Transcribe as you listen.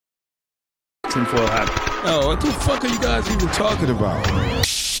tinfoil hat. Oh, what the fuck are you guys even talking about?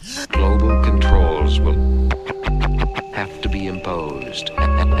 Global controls will have to be imposed,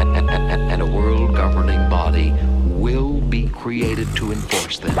 and a world governing body will be created to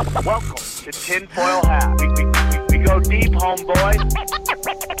enforce them. Welcome to Tinfoil Hat. We go deep, homeboy.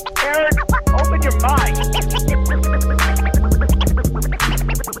 Aaron, open your mind.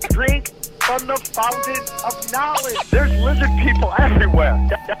 Drink from the fountain of knowledge. There's lizard people everywhere.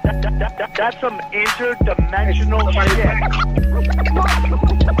 That's some interdimensional shit.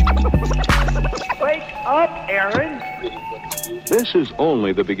 Wake up, Aaron. This is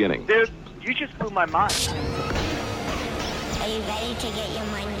only the beginning. Dude, you just blew my mind. Are you ready to get your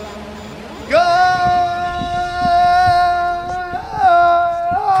mind blown?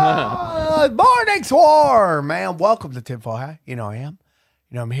 Good morning, Swarm, man. Welcome to Tinfoil Hat. You know I am.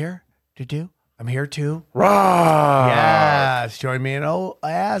 You know I'm here to do. I'm here to Rock. Yes. Join me,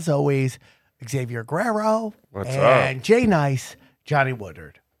 as always, Xavier Guerrero. What's and up? Jay Nice, Johnny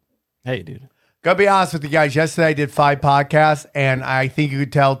Woodard. Hey, dude. Gotta be honest with you guys. Yesterday I did 5 podcasts, and I think you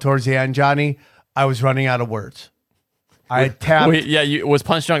could tell towards the end, Johnny, I was running out of words. I had tapped. Wait, yeah, was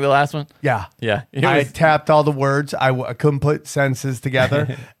Punch Drunk the last one? Yeah. Yeah. I had tapped all the words. I couldn't put sentences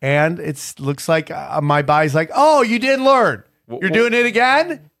together. And it looks like my body's like, oh, you didn't learn. You're doing it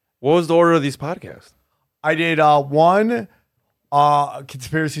again? What was the order of these podcasts? I did 1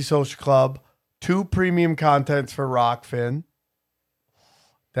 Conspiracy Social Club, 2 premium contents for Rockfin.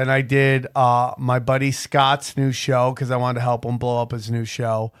 Then I did my buddy Scott's new show because I wanted to help him blow up his new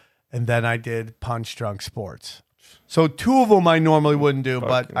show. And then I did Punch Drunk Sports. So 2 of them I normally wouldn't do,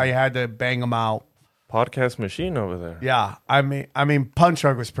 but I had to bang them out. Podcast machine over there. Yeah, I mean, Punch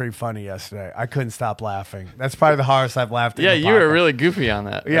Drunk was pretty funny yesterday. I couldn't stop laughing. That's probably the hardest I've laughed. Yeah, in the you were podcast. really goofy on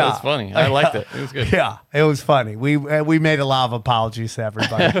that. Yeah, That was funny. I liked it. It was good. Yeah, it was funny. We made a lot of apologies to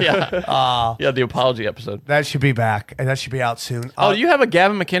everybody. Yeah, the apology episode. That should be back, and that should be out soon. Oh, you have a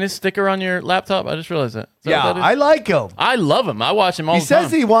Gavin McInnes sticker on your laptop? I just realized that. Is that yeah, what that is? I like him. I love him. I watch him all He the time.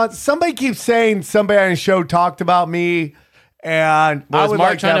 says he wants. Somebody keeps saying somebody on his show talked about me, and I Was would Mark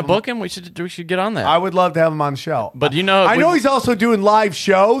like trying to have book him? We should get on that. I would love to have him on the show. But you know, I know he's also doing live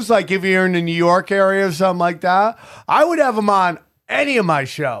shows, like if you're in the New York area or something like that. I would have him on any of my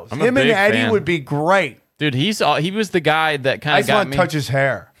shows. I'm a Him and big Eddie fan. would be great. Dude, he was the guy that kind I of just got want me. to touch his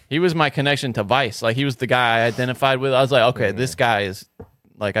hair. He was my connection to Vice. Like he was the guy I identified with. I was like, okay, this guy is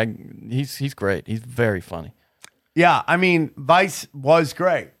like he's great. He's very funny. Yeah, I mean, Vice was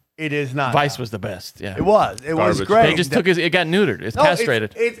great. It is not. Vice was the best. Yeah, It was. It was Garbage. great. They just took it got neutered. It's No,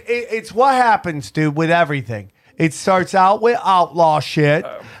 castrated. It's what happens, dude, with everything. It starts out with outlaw shit,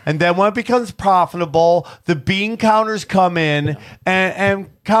 and then when it becomes profitable, the bean counters come in and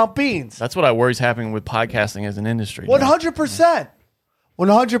count beans. That's what I worry is happening with podcasting as an industry. 100%.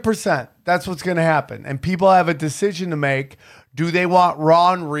 100%. That's what's going to happen. And people have a decision to make. Do they want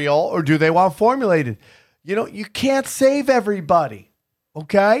raw and real, or do they want formulated? You know, you can't save everybody.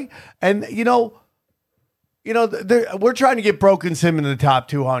 Okay? And, we're trying to get Broken Sim in the top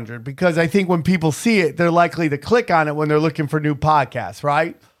 200 because I think when people see it, they're likely to click on it when they're looking for new podcasts,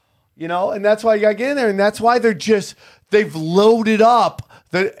 right? And that's why you got to get in there. And that's why they've loaded up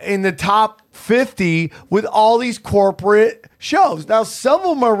in the top 50 with all these corporate shows. Now, some of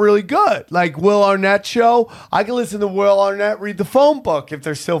them are really good, like Will Arnett show. I can listen to Will Arnett read the phone book if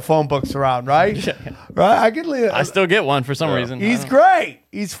there's still phone books around, right? Right? I still get one for some reason. He's great.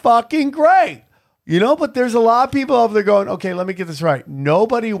 He's fucking great. But there's a lot of people over there going, okay, let me get this right.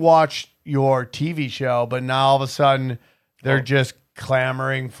 Nobody watched your TV show, but now all of a sudden they're just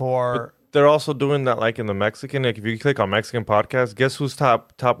clamoring for. They're also doing that like in the Mexican. Like if you click on Mexican podcasts, guess who's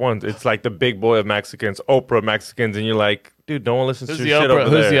top ones? It's like the big boy of Mexicans, Oprah Mexicans, and you're like, dude, no one listens Who's to the your shit Oprah? over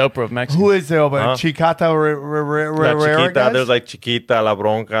Who's there. the Oprah of Mexico? Who is the Oprah? Huh? Chicata La Herrera, Chiquita, there's like Chiquita, La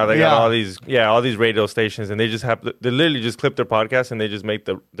Bronca. They got Yeah. all these radio stations, and they literally just clip their podcast and they just make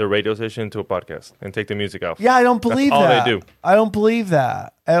the radio station into a podcast and take the music out. Yeah, I don't believe all that. they do. I don't believe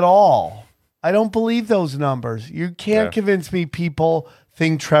that at all. I don't believe those numbers. You can't Yeah. convince me people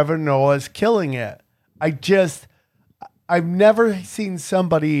think Trevor Noah's killing it. I've never seen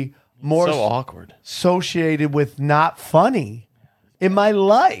somebody more So awkward. associated with not funny in my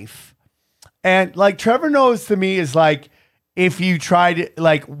life. And like Trevor Noah's to me is like if you tried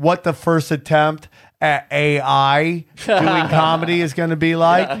like what the first attempt at AI doing comedy is going to be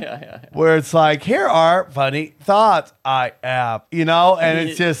like, where it's like, here are funny thoughts I have, and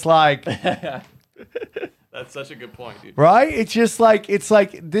it's just like, That's such a good point, dude. right? It's like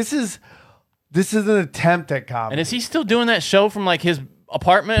this is an attempt at comedy. And is he still doing that show from like his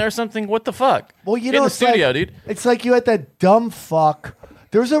apartment or something? What the fuck? Well, Get in the it's studio, like, dude. It's like you had that dumb fuck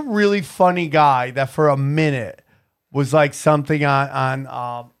There's a really funny guy that for a minute was like something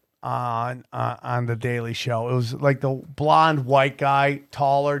on the Daily Show. It was like the blonde white guy,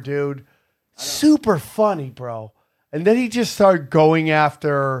 taller dude, super funny, bro. And then he just started going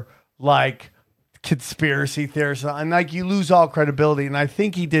after like conspiracy theorists, and like you lose all credibility. And I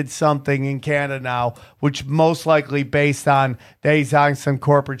think he did something in Canada now, which most likely based on that he's on some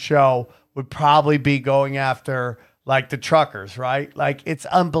corporate show would probably be going after like the truckers, right? Like it's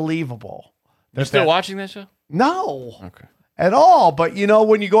unbelievable. You're still watching that show? No. Okay. At all. But you know,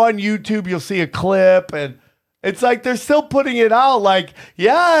 when you go on YouTube, you'll see a clip and it's like they're still putting it out like,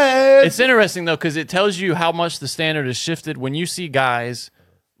 yeah. It's interesting though, because it tells you how much the standard has shifted when you see guys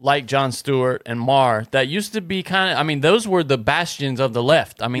like Jon Stewart and Maher that used to be kind of, I mean, those were the bastions of the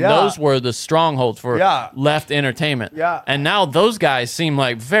left. I mean, those were the strongholds for left entertainment. Yeah. And now those guys seem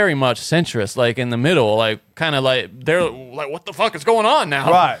like very much centrist, like in the middle, like kind of like, they're like, what the fuck is going on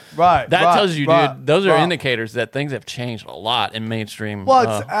now? Right. That tells you, dude, those are indicators that things have changed a lot in mainstream.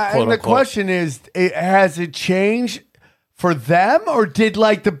 Well, and the question is, has it changed for them, or did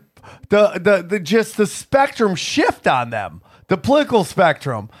like the just the spectrum shift on them? The political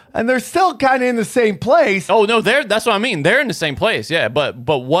spectrum, and they're still kind of in the same place. Oh no, that's what I mean. They're in the same place, yeah. But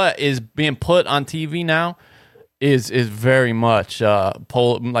what is being put on TV now is very much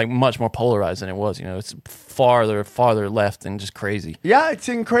much more polarized than it was. You know, it's farther left and just crazy. Yeah, it's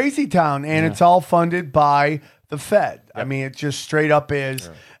in crazy town, and it's all funded by the Fed. I mean, it just straight up is,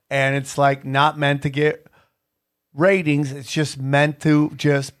 and it's like not meant to get ratings. It's just meant to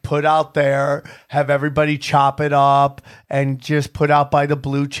just put out there, have everybody chop it up, and just put out by the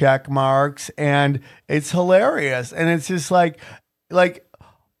blue check marks, and it's hilarious. And it's just like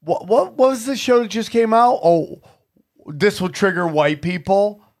what was the show that just came out? Oh, This Will Trigger White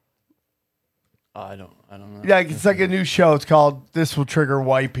People. I don't know. Yeah, it's like a new show. It's called This Will Trigger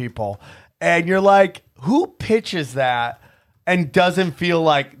White People, and you're like, who pitches that and doesn't feel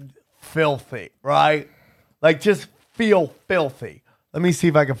like filthy, right? Like, just feel filthy. Let me see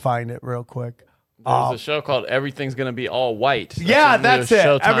if I can find it real quick. There's a show called Everything's Gonna Be All White. That's it.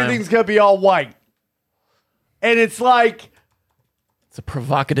 Showtime. Everything's going to be all white. And it's like... It's a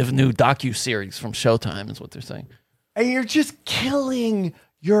provocative new docu-series from Showtime is what they're saying. And you're just killing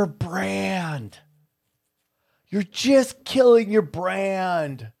your brand. You're just killing your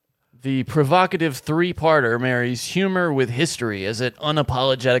brand. The provocative three-parter marries humor with history as it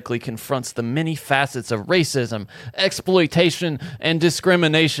unapologetically confronts the many facets of racism, exploitation, and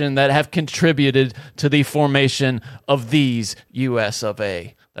discrimination that have contributed to the formation of these US of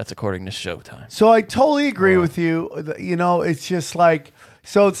A. That's according to Showtime. So I totally agree with you. You know, it's just like,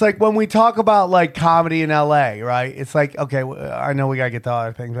 so it's like when we talk about like comedy in LA, right? It's like, okay, I know we got to get to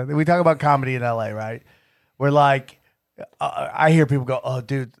other things, but we talk about comedy in LA, right? We're like, I hear people go, oh,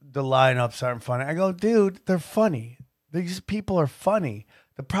 dude, the lineups aren't funny. I go, dude, they're funny. These people are funny.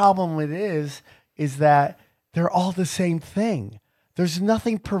 The problem with it is that they're all the same thing. There's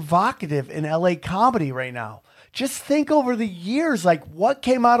nothing provocative in LA comedy right now. Just think over the years, like what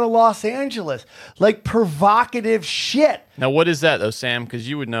came out of Los Angeles, like provocative shit. Now, what is that though, Sam? Because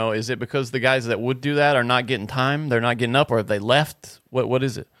you would know. Is it because the guys that would do that are not getting time? They're not getting up, or have they left? What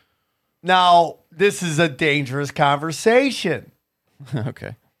is it? Now, this is a dangerous conversation.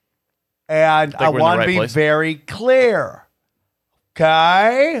 Okay. And I want to be very clear.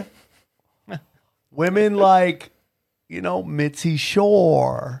 Okay? Women like, you know, Mitzi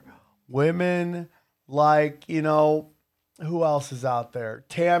Shore. Women like, you know, who else is out there?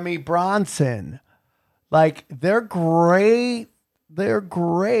 Tammy Bronson. Like, they're great. They're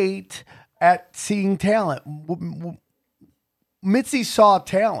great at seeing talent. Mitzi saw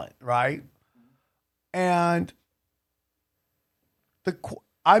talent, right? And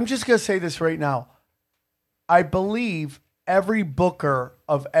I'm just going to say this right now. I believe every booker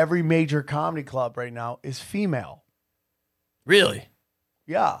of every major comedy club right now is female. Really?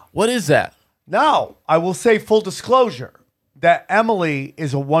 Yeah. What is that? Now, I will say full disclosure that Emily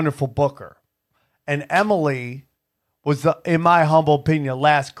is a wonderful booker. And Emily was, in my humble opinion,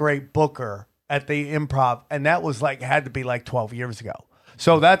 last great booker at the Improv. And that was like, had to be like 12 years ago.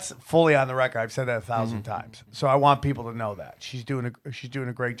 So that's fully on the record. I've said that 1,000 times. So I want people to know that she's doing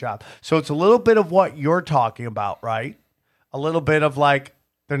a great job. So it's a little bit of what you're talking about, right? A little bit of like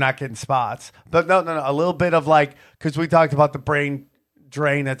they're not getting spots, but no. A little bit of like, because we talked about the brain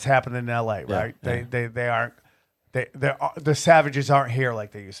drain that's happening in LA, right? Yeah. They aren't. The Savages aren't here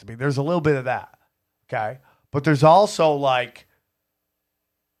like they used to be. There's a little bit of that, okay? But there's also like,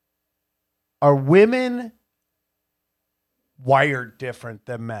 are women wired different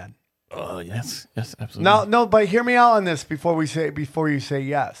than men? Yes, absolutely. No, but hear me out on this before you say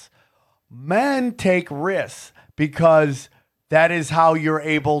yes. Men take risks because that is how you're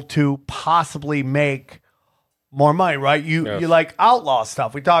able to possibly make more money, right? You like outlaw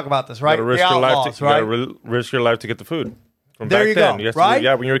stuff. We talk about this, right? You gotta risk your life to, you gotta risk your life to get the food. From there back you then. go, You have to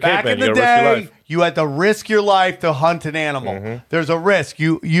right? when you were a back caveman, in the you gotta risk your day, life. you had to risk your life to hunt an animal. There's a risk.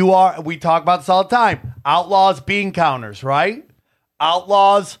 You are. We talk about this all the time. Outlaws, bean counters, right?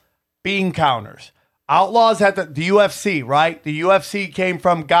 Outlaws, bean counters. Outlaws had the UFC, right? The UFC came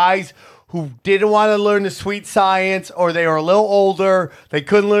from guys who didn't want to learn the sweet science, or they were a little older. They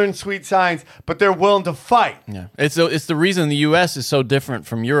couldn't learn sweet science, but they're willing to fight. Yeah, it's the reason the U.S. is so different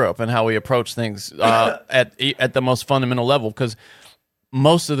from Europe and how we approach things at the most fundamental level. Because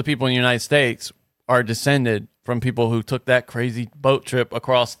most of the people in the United States are descended from people who took that crazy boat trip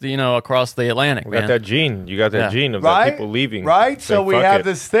across the Atlantic. You got that gene. You got that gene of the people leaving. Right? So saying, we "Fuck have it."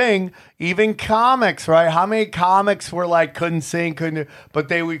 this thing, even comics, right? How many comics were like, couldn't sing,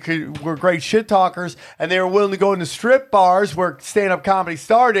 but were great shit talkers, and they were willing to go into strip bars where stand-up comedy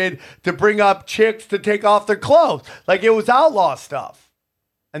started to bring up chicks to take off their clothes. Like, it was outlaw stuff.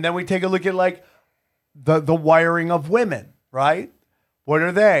 And then we take a look at like the wiring of women, right? What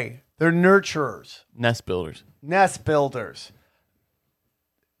are they? They're nurturers. Nest builders.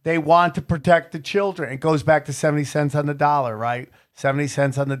 They want to protect the children. It goes back to 70 cents on the dollar, right? 70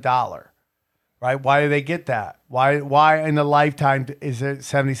 cents on the dollar, right? Why do they get that? Why in the lifetime is it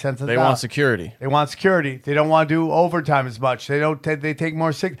 70 cents on the dollar? They want security. They want security. They don't want to do overtime as much. They take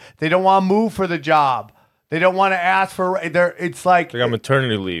more sick. They don't want to move for the job. They don't want to ask for. It's like They got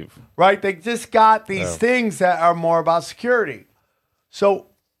maternity leave. right? They just got these things that are more about security. So,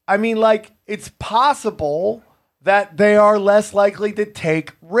 I mean, like, it's possible that they are less likely to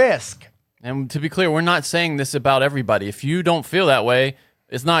take risk. And to be clear, we're not saying this about everybody. If you don't feel that way,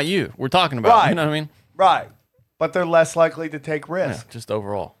 it's not you. We're talking about. Right. You know what I mean? Right. But they're less likely to take Yeah, risk, just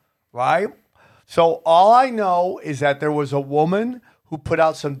overall. right? So all I know is that there was a woman who put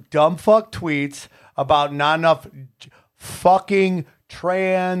out some dumb fuck tweets about not enough fucking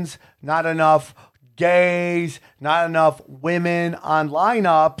trans, not enough gays, not enough women on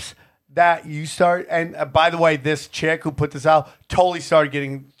lineups that you start. And by the way, this chick who put this out totally started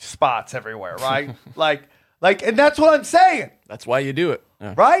getting spots everywhere, right? like, and that's what I'm saying, That's why you do it.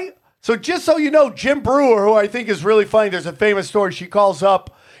 Yeah. right? So just so you know, Jim Brewer, who I think is really funny, there's a famous story. He calls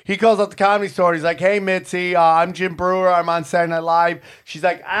up the Comedy Store. He's like, "Hey, Mitzi, I'm Jim Brewer. I'm on Saturday Night Live." She's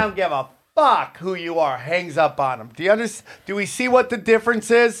like, "I don't give a fuck who you are." Hangs up on him. Do you understand? Do we see what the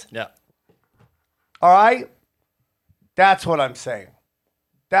difference is? Yeah. All right? That's what I'm saying.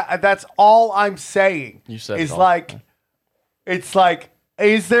 That's all I'm saying. You said it is all. like, it's like,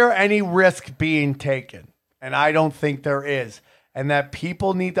 is there any risk being taken? And I don't think there is. And that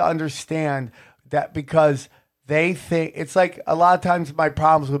people need to understand that, because they think it's like a lot of times my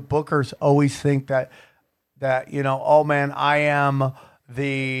problems with bookers always think that oh man, I am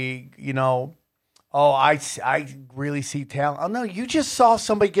the, oh, I really see talent. Oh no, you just saw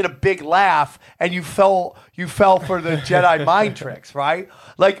somebody get a big laugh and you fell for the Jedi mind tricks, right?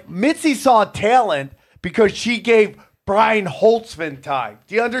 Like, Mitzi saw talent because she gave Brian Holtzman time.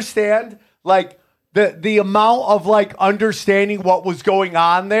 Do you understand? Like, the amount of like understanding what was going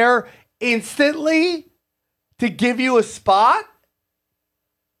on there instantly to give you a spot,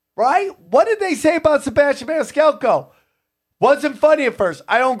 right? What did they say about Sebastian Maniscalco? Wasn't funny at first.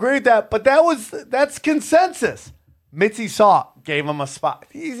 I don't agree with that, but that's consensus. Mitzi saw it, gave him a spot.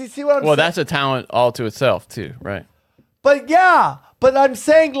 You see what I'm saying? Well, that's a talent all to itself, too, right? But yeah, but I'm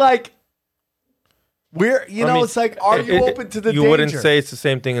saying, like, it's like, are you open to the danger? You wouldn't say it's the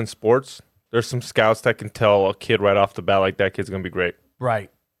same thing in sports. There's some scouts that can tell a kid right off the bat, like, that kid's going to be great. Right.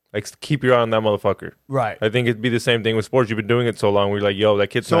 Like, keep your eye on that motherfucker. Right. I think it'd be the same thing with sports. You've been doing it so long. We're like, yo, that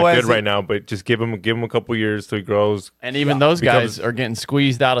kid's not good right now, but just give him a couple years till he grows. And even those guys are getting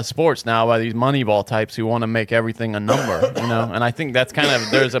squeezed out of sports now by these Moneyball types who want to make everything a number, And I think that's kind of,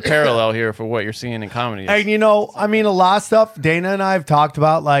 there's a parallel here for what you're seeing in comedy. And, a lot of stuff Dana and I have talked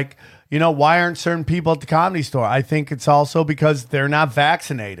about, like, why aren't certain people at the Comedy Store? I think it's also because they're not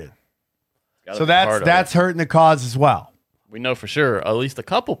vaccinated. So that's hurting the cause as well. We know for sure at least a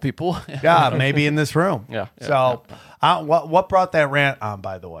couple people. Yeah, maybe in this room. Yeah. What brought that rant on,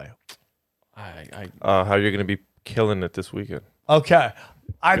 by the way? How you're going to be killing it this weekend. Okay.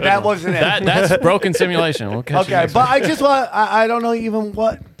 That wasn't it. That's broken simulation. We'll catch you Okay, next but week. I just want, I don't know even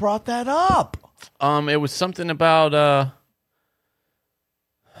what brought that up. It was something about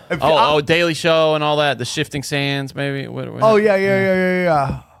Daily Show and all that, the shifting sands maybe. Oh,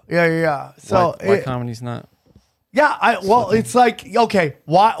 yeah. So why comedy's not? Yeah, it's like, okay,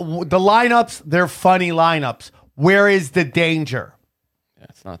 the lineups, they're funny lineups. Where is the danger? Yeah,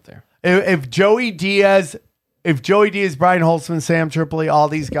 it's not there. If Joey Diaz, Brian Holtzman, Sam Tripoli, all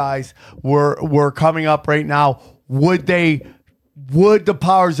these guys were coming up right now, would the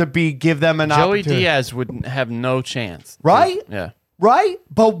powers that be give them an opportunity? Joey Diaz would have no chance. Right? Yeah. Right?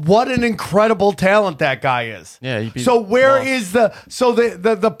 But what an incredible talent that guy is. Yeah. He'd be So where lost. is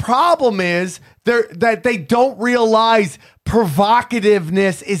the problem is that they don't realize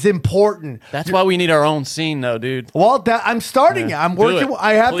provocativeness is important. That's why we need our own scene, though, dude. Well, I'm starting it. I'm Do working. it.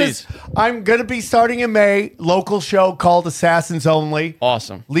 I have Please. this. I'm going to be starting in May. Local show called Assassins Only.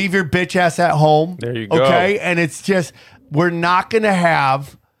 Awesome. Leave your bitch ass at home. There you go. Okay, and it's just you're not going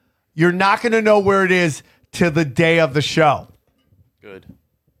to know where it is till the day of the show. Good.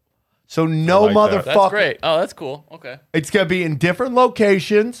 So no I like that. motherfucker. That's great. Oh, that's cool. Okay. It's going to be in different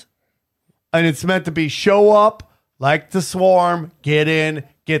locations, and it's meant to be show up like the Swarm, get in,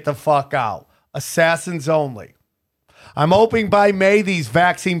 get the fuck out. Assassins Only. I'm hoping by May these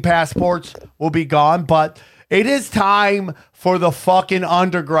vaccine passports will be gone, but it is time for the fucking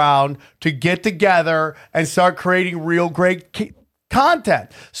underground to get together and start creating real great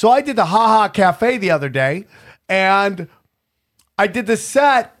content. So I did the Haha Cafe the other day, and I did the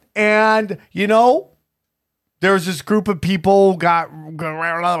set, and there was this group of people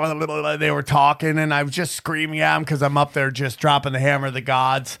they were talking, and I was just screaming at them because I'm up there just dropping the hammer of the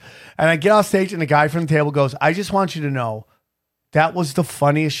gods. And I get off stage, and the guy from the table goes, I just want you to know that was the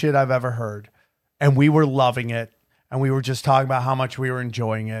funniest shit I've ever heard. And we were loving it. And we were just talking about how much we were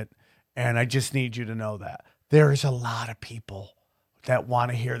enjoying it. And I just need you to know that. There's a lot of people that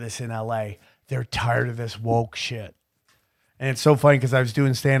want to hear this in LA. They're tired of this woke shit. And it's so funny because I was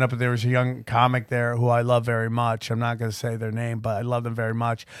doing stand-up and there was a young comic there who I love very much. I'm not going to say their name, but I love them very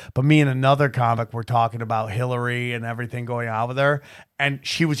much. But me and another comic were talking about Hillary and everything going on with her. And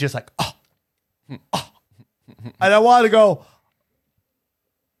she was just like, oh. And I wanted to go,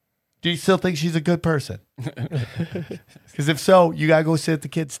 do you still think she's a good person? Because if so, you got to go sit at the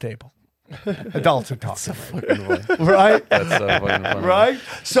kids' table. Adults are talking. Right? That's so fucking funny. Right?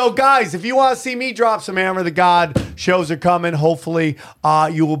 So, guys, if you want to see me drop some Hammer of the God, shows are coming. Hopefully,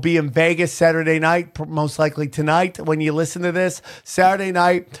 you will be in Vegas Saturday night, most likely tonight when you listen to this. Saturday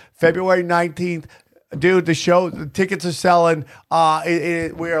night, February 19th. Dude, the tickets are selling.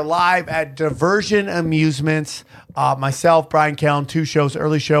 We are live at Diversion Amusements. Myself, Brian Callen, 2 shows.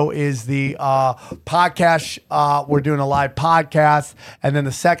 Early show is the podcast. We're doing a live podcast. And then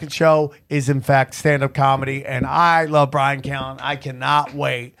the second show is, in fact, stand-up comedy. And I love Brian Callen. I cannot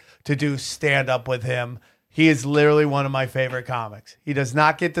wait to do stand-up with him. He is literally one of my favorite comics. He does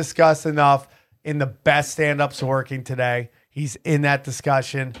not get discussed enough in the best stand-ups working today. He's in that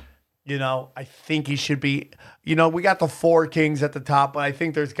discussion. I think he should be, we got the 4 kings at the top, but I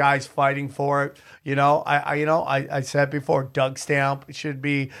think there's guys fighting for it. I said before, Doug Stamp should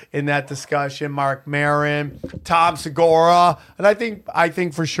be in that discussion. Mark Maron, Tom Segura, and I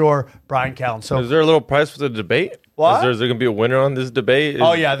think for sure Brian Callen. So is there a little prize for the debate? What? Is there going to be a winner on this debate?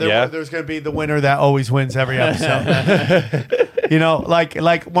 There's going to be the winner that always wins every episode.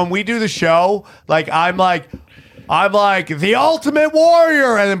 Like when we do the show, I'm like the Ultimate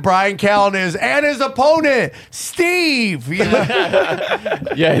Warrior, and then Brian Callen and his opponent Steve.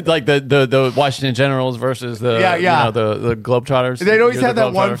 Yeah, like the Washington Generals versus the the Globetrotters. They'd always You're have the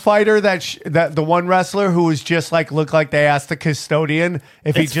that one Globetrotter. fighter that the one wrestler who was just looked like they asked the custodian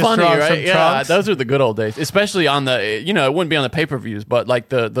if he It's just funny, threw on right? some Yeah, trunks. those are the good old days. Especially on the, it wouldn't be on the pay-per-views, but like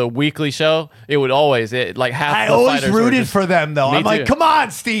the weekly show, it would always half. I the always fighters were rooted just- for them though. Me I'm like, too. come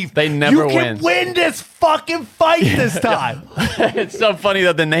on, Steve. They never You can win this fucking fight this time. It's so funny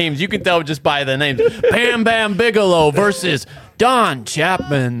that the names, you can tell just by the names. Bam Bam Bigelow versus Don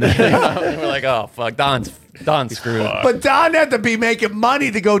Chapman. We're like, oh fuck, Don's screwed. But Don had to be making money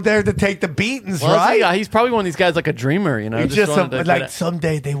to go there to take the beatings, Well, right? yeah, he's probably one of these guys like a dreamer, He's just wanted to get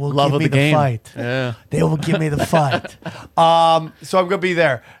someday they will love give of me the the game. fight. Yeah. They will give me the fight. So I'm gonna be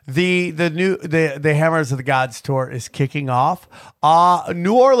there. The Hammers of the Gods tour is kicking off.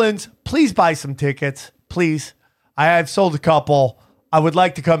 New Orleans, please buy some tickets, please. I've sold a couple. I would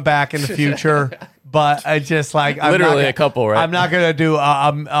like to come back in the future, but I just Literally a couple, right? I'm not gonna do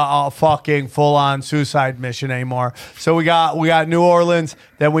a fucking full on suicide mission anymore. So we got New Orleans,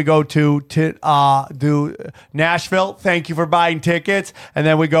 then we go to do Nashville. Thank you for buying tickets, and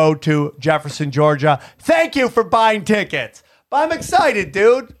then we go to Jefferson, Georgia. Thank you for buying tickets. But I'm excited,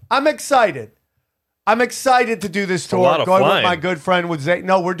 dude. I'm excited. I'm excited to do this tour. lot of Going with flying. my good friend with Zane.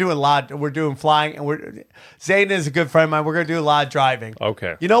 No, we're doing a lot. We're doing flying, and Zane is a good friend of mine. We're gonna do a lot of driving.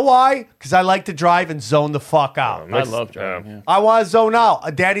 Okay. You know why? Because I like to drive and zone the fuck out. I love driving. Yeah. I want to zone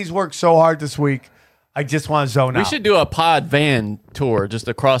out. Daddy's worked so hard this week. I just want to zone out. We should do a pod van tour, just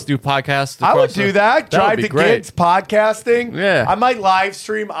across do podcasts. I would across do the- that. That would Drive be the great. gigs, podcasting. Yeah. I might live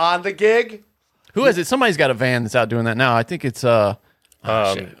stream on the gig. Who is it? Somebody's got a van that's out doing that now. I think it's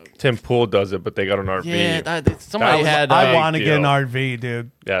Tim Pool does it, but they got an RV. yeah. Somebody That had. I big want to get an deal. RV,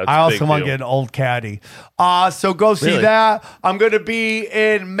 dude. Yeah, it's I a also big want to deal. get an old caddy. So go see Really? that. I'm going to be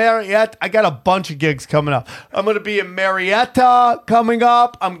in Marietta. I got a bunch of gigs coming up. I'm going to be in Marietta coming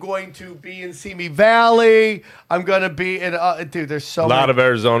up. I'm going to be in Simi Valley. I'm going to be in, dude, there's so A lot many. of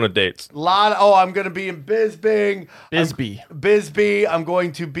Arizona dates. I'm going to be in Bisbee. Bisbee. I'm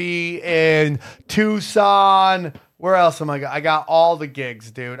going to be in Tucson. Where else am I? I got all the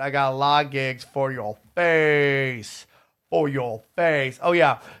gigs, dude. I got a lot of gigs for your face. For your face. Oh,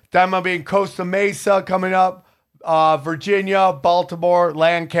 yeah. Then I'm going to be in Costa Mesa coming up. Virginia, Baltimore,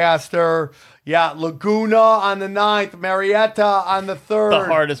 Lancaster. Yeah, Laguna on the 9th. Marietta on the 3rd. The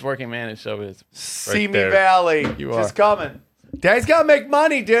hardest working man in showbiz. Simi there. Valley. You Just are. coming. Dad's got to make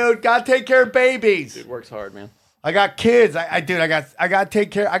money, dude. Got to take care of babies. It works hard, man. I got kids. I gotta take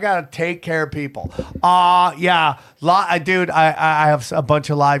care. I gotta take care of people. Yeah. I have a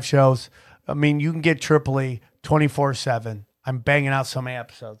bunch of live shows. I mean, you can get Tripoli 24/7. I'm banging out so many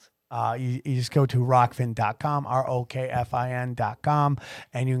episodes. You just go to rockfin.com, ROKFIN.com,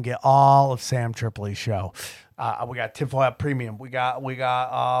 and you can get all of Sam Tripoli's show. We got Tinfoil Hat Premium. We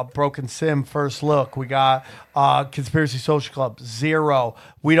got Broken Sim First Look. We got Conspiracy Social Club Zero.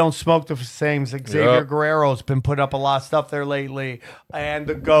 We Don't Smoke the Same. Xavier Yep. Guerrero's been put up a lot of stuff there lately, and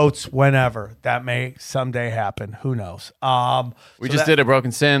the Goats. Whenever that may someday happen, who knows? We just did a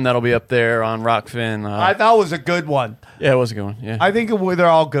Broken Sin. That'll be up there on Rockfin. I thought it was a good one. Yeah, it was a good one. Yeah. I think they're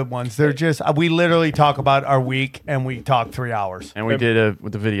all good ones. They're just we literally talk about our week and we talk 3 hours. and we did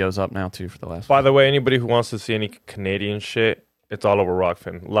with the videos up now, too, for the last one. By the way, anybody who wants to see any Canadian shit, it's all over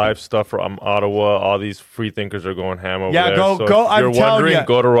Rockfin. Live stuff from Ottawa. All these free thinkers are going ham over Yeah, there. go- So go- if I'm you're telling wondering, ya.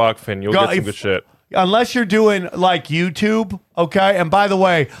 go to Rockfin. You'll Go- get some if- good shit. Unless you're doing like YouTube, okay? And by the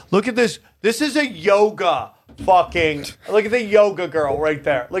way, look at this. This is a yoga fucking. Look at the yoga girl right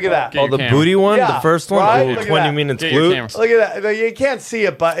there. Look at that. Get Oh, your the camera. booty one? Yeah, The first one? right? Oh, Look at 20 that. minutes Get your glute? camera. Look at that. You can't see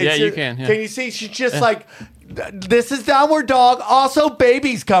it, but it's Yeah, you just- can, yeah. Can you see? She's just like. This is Downward Dog. Also,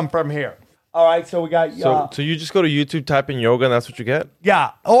 babies come from here. All right, so we got. So you just go to YouTube, type in yoga, and that's what you get?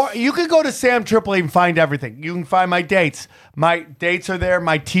 Yeah, or you can go to Sam Tripoli and find everything. You can find my dates. My dates are there.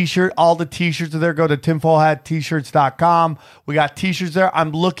 My T-shirt, all the T-shirts are there. Go to tinfoilhattshirts.com. We got T-shirts there.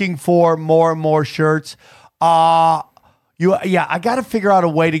 I'm looking for more and more shirts. I got to figure out a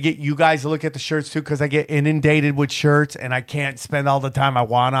way to get you guys to look at the shirts too, because I get inundated with shirts and I can't spend all the time I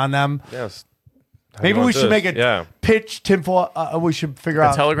want on them. Yes. How Maybe you we want should this? make a Yeah. pitch tinfoil. We should figure A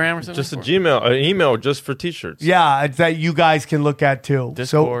out. Telegram or something? Just an email just for t-shirts. Yeah, it's that you guys can look at too.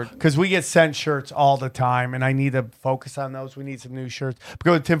 Discord. So, because we get sent shirts all the time, and I need to focus on those. We need some new shirts.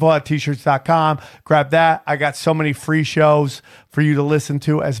 Go to tinfoilhattshirts.com. Grab that. I got so many free shows for you to listen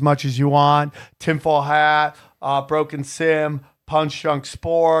to as much as you want. Tinfoil Hat, Broken Sim, Punch Drunk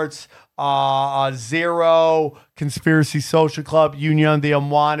Sports, Zero, Conspiracy Social Club, Union the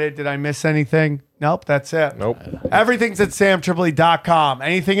Unwanted. Did I miss anything? Nope, that's it. Nope. Everything's at samtripoli.com.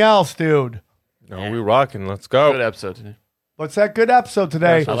 Anything else, dude? No, we rocking. Let's go. Good episode today. What's that good episode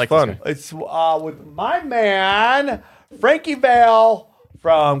today? I like fun. this guy. It's with my man, Frankie Vale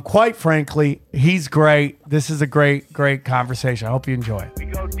from Quite Frankly. He's great. This is a great, great conversation. I hope you enjoy it. We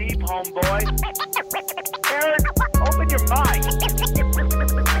go deep, homeboy. Aaron, open your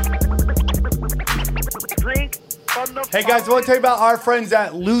mic. Drink from the Hey guys, I want to tell you about our friends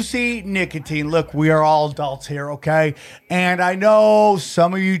at Lucy Nicotine. Look, we are all adults here, okay? And I know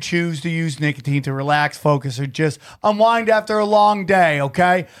some of you choose to use nicotine to relax, focus, or just unwind after a long day,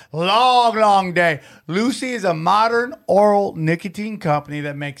 okay? Long day. Lucy is a modern oral nicotine company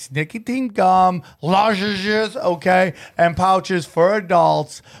that makes nicotine gum, lozenges, okay, and pouches for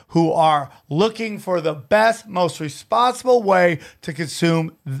adults who are looking for the best, most responsible way to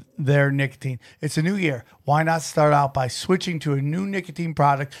consume their nicotine. It's a new year. Why not start out by switching to a new nicotine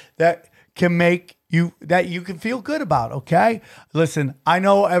product that can make you can feel good about, okay? Listen, I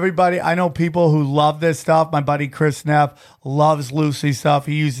know people who love this stuff. My buddy Chris Neff loves Lucy stuff.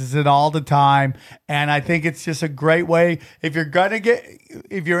 He uses it all the time. And I think it's just a great way. If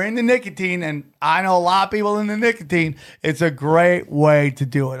you're into nicotine, and I know a lot of people into nicotine, it's a great way to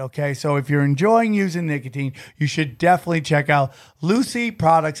do it, okay? So if you're enjoying using nicotine, you should definitely check out Lucy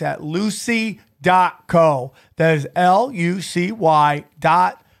products at lucy.com. lucy.co. That is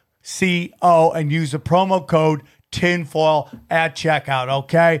lucy.co, and use the promo code tinfoil at checkout.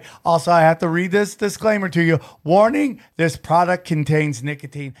 Okay. Also, I have to read this disclaimer to you. Warning: this product contains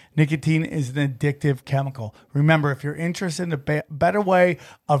nicotine. Nicotine is an addictive chemical. Remember, if you're interested in a better way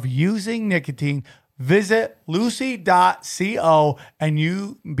of using nicotine, visit lucy.co, and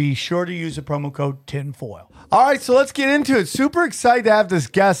you be sure to use the promo code tinfoil. All right, so let's get into it. Super excited to have this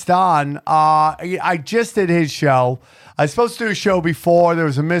guest on. I just did his show. I was supposed to do a show before. There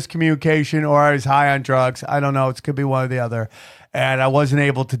was a miscommunication, or I was high on drugs. I don't know. It could be one or the other. And I wasn't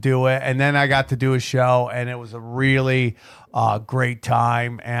able to do it. And then I got to do a show, and it was a really great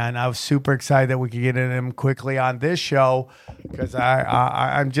time. And I was super excited that we could get in him quickly on this show, because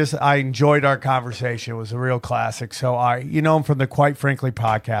I enjoyed our conversation. It was a real classic. So you know him from the Quite Frankly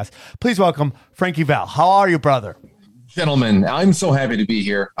podcast. Please welcome Frankie Val. How are you, brother? Gentlemen, I'm so happy to be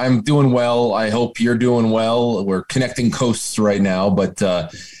here. I'm doing well. I hope you're doing well. We're connecting coasts right now, but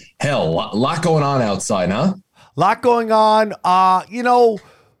hell, a lot going on outside, huh? Lot going on.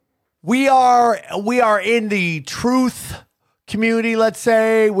 We are in the truth community. Let's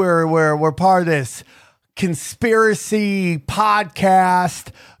say we're part of this conspiracy podcast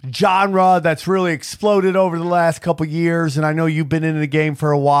genre that's really exploded over the last couple of years. And I know you've been in the game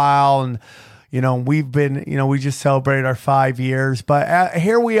for a while, and we've been, we just celebrated our 5 years, but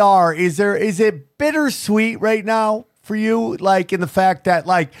here we are. Is it bittersweet right now for you? Like, in the fact that,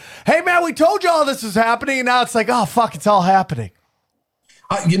 like, hey man, we told you all this was happening, and now it's like, oh fuck, it's all happening.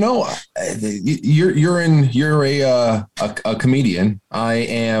 You're a comedian. I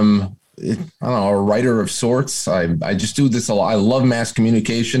am, I don't know, a writer of sorts. I just do this a lot. I love mass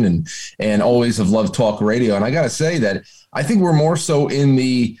communication and always have loved talk radio. And I got to say that I think we're more so in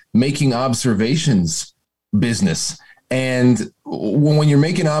the making observations business. And when you're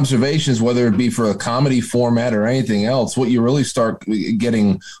making observations, whether it be for a comedy format or anything else, what you really start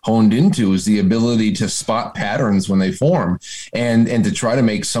getting honed into is the ability to spot patterns when they form, and to try to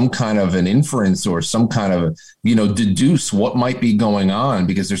make some kind of an inference or some kind of, deduce what might be going on,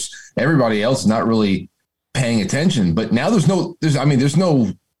 because everybody else is not really paying attention. But now there's no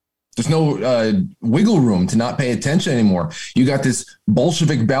wiggle room to not pay attention anymore. You got this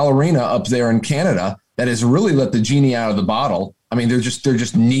Bolshevik ballerina up there in Canada that has really let the genie out of the bottle. I mean, they're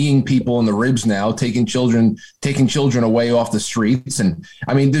just kneeing people in the ribs now, taking children away off the streets. And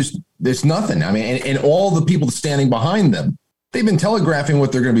I mean, there's nothing. I mean, and all the people standing behind them, they've been telegraphing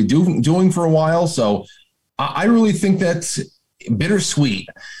what they're going to be doing for a while. So I really think that's bittersweet.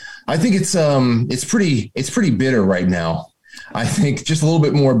 I think it's pretty bitter right now. I think just a little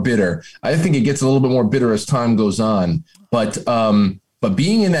bit more bitter. I think it gets a little bit more bitter as time goes on. But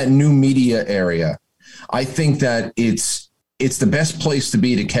being in that new media area, I think that it's the best place to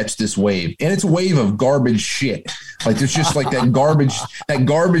be to catch this wave. And it's a wave of garbage shit. Like, there's just like that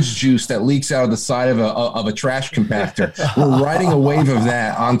garbage juice that leaks out of the side of a trash compactor. We're riding a wave of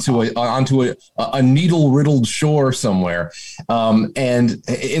that onto a needle riddled shore somewhere. And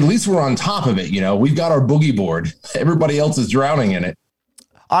at least we're on top of it. We've got our boogie board. Everybody else is drowning in it.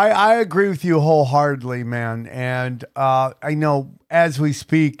 I agree with you wholeheartedly, man. And I know as we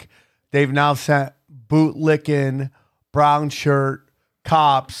speak, they've now sent bootlicking, brown shirt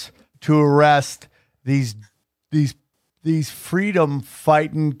cops to arrest these freedom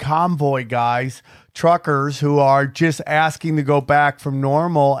fighting convoy guys, truckers, who are just asking to go back from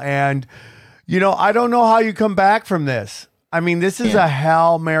normal. And, I don't know how you come back from this. I mean, this is a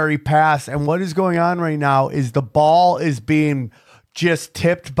Hail Mary pass. And what is going on right now is the ball is being just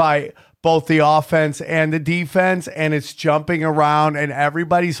tipped by both the offense and the defense, and it's jumping around, and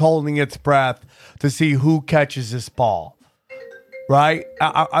everybody's holding its breath to see who catches this ball. Right?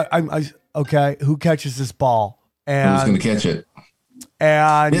 Okay, who catches this ball? And who's going to catch it?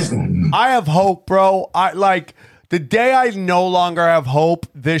 And I have hope, bro. The day I no longer have hope,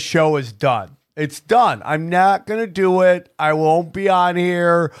 this show is done. It's done. I'm not going to do it. I won't be on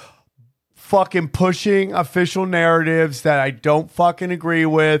here fucking pushing official narratives that I don't fucking agree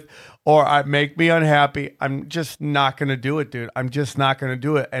with, or make me unhappy. I'm just not going to do it, dude. I'm just not going to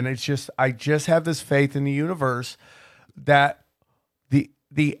do it. And I just have this faith in the universe that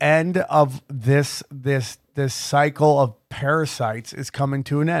the end of this cycle of parasites is coming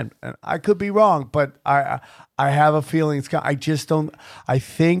to an end. And I could be wrong, but I have a feeling it's coming. I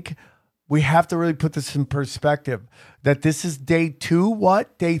think we have to really put this in perspective, that this is day 2,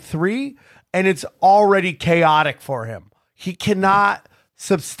 day 3, and it's already chaotic for him. He cannot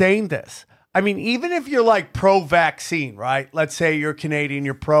sustain this. I mean, even if you're like pro-vaccine, right? Let's say you're Canadian,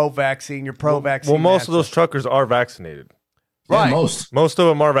 you're pro-vaccine, you're pro-vaccine. Well, most of those truckers are vaccinated. Right. Yeah, most. Most of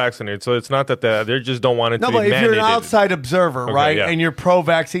them are vaccinated, so it's not that they just don't want it No, to be but if you're an mandated. outside observer, right, yeah. and you're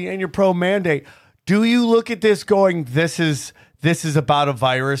pro-vaccine and you're pro-mandate, do you look at this going, this is about a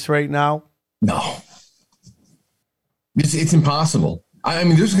virus right now? No. It's impossible. I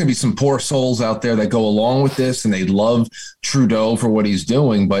mean, there's going to be some poor souls out there that go along with this and they love Trudeau for what he's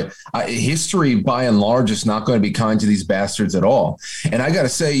doing. But history, by and large, is not going to be kind to these bastards at all. And I got to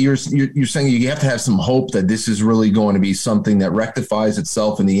say, you're saying you have to have some hope that this is really going to be something that rectifies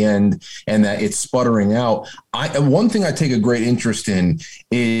itself in the end and that it's sputtering out. One thing I take a great interest in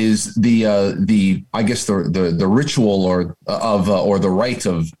is the ritual or the rite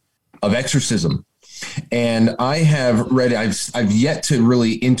of exorcism. And I have read, I've yet to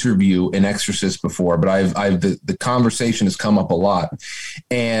really interview an exorcist before, but the conversation has come up a lot.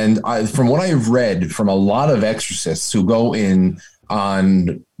 And from what I have read from a lot of exorcists who go in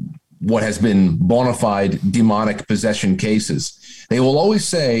on what has been bona fide demonic possession cases, they will always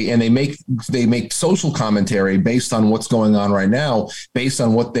say, and they make social commentary based on what's going on right now, based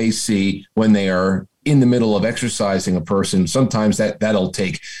on what they see when they are in the middle of exercising a person. Sometimes that'll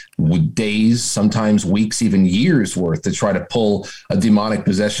take days, sometimes weeks, even years worth to try to pull a demonic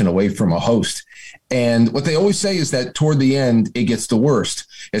possession away from a host. And what they always say is that toward the end, it gets the worst,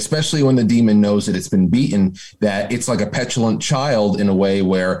 especially when the demon knows that it's been beaten, that it's like a petulant child in a way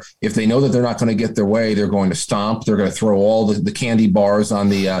where if they know that they're not going to get their way, they're going to stomp, they're going to throw all the candy bars on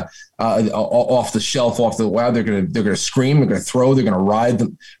the off the shelf, off the wow, they're going to scream, they're going to throw, they're going to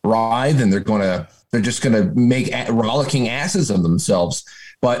writhe, and they're just going to make rollicking asses of themselves.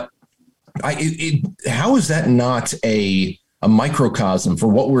 But how is that not a microcosm for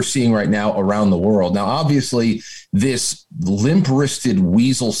what we're seeing right now around the world? Now, obviously, this limp-wristed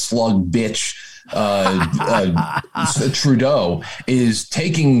weasel slug bitch, Trudeau, is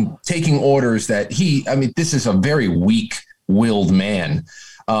taking orders that this is a very weak-willed man.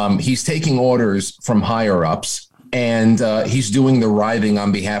 He's taking orders from higher ups. And he's doing the writhing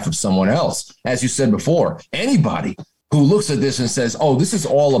on behalf of someone else. As you said before, anybody who looks at this and says, oh, this is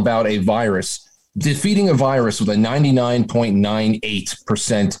all about a virus, defeating a virus with a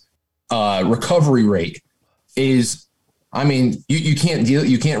 99.98% recovery rate is, you can't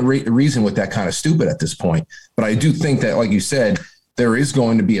reason with that kind of stupid at this point. But I do think that, like you said, there is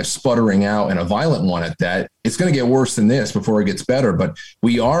going to be a sputtering out and a violent one at that. It's going to get worse than this before it gets better. But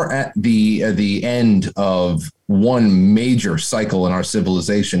we are at the end of one major cycle in our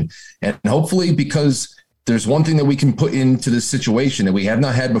civilization. And hopefully, because there's one thing that we can put into this situation that we have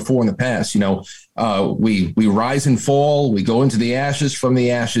not had before in the past, we rise and fall, we go into the ashes, from the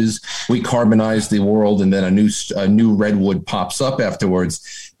ashes, we carbonize the world, and then a new redwood pops up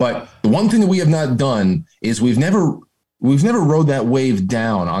afterwards. But the one thing that we have not done is we've never rode that wave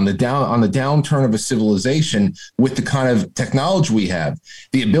down on the downturn of a civilization with the kind of technology we have,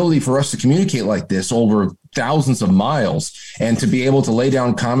 the ability for us to communicate like this over thousands of miles and to be able to lay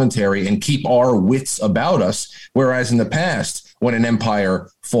down commentary and keep our wits about us. Whereas in the past, when an empire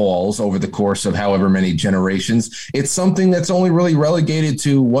falls over the course of however many generations, it's something that's only really relegated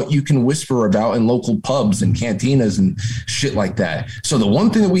to what you can whisper about in local pubs and cantinas and shit like that. So the one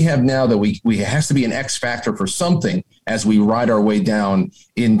thing that we have now that we has to be an X factor for something as we ride our way down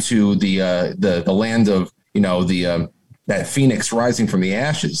into the land of, that phoenix rising from the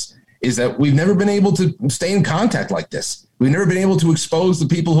ashes, is that we've never been able to stay in contact like this. We've never been able to expose the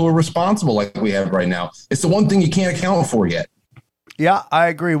people who are responsible like we have right now. It's the one thing you can't account for yet. Yeah, I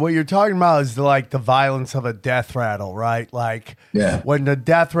agree. What you're talking about is the violence of a death rattle, right? Like, yeah, when the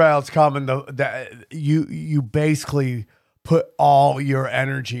death rattle's coming, you basically put all your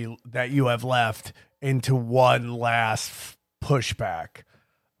energy that you have left into one last pushback,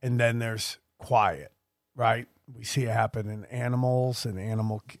 and then there's quiet, right? We see it happen in animals and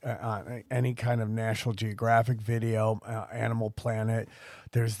any kind of National Geographic video, Animal Planet.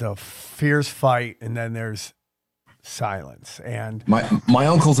 There's the fierce fight, and then there's silence. And my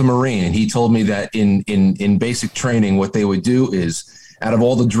uncle's a Marine, and he told me that in basic training, what they would do is, out of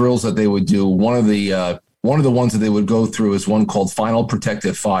all the drills that they would do, one of the ones that they would go through is one called Final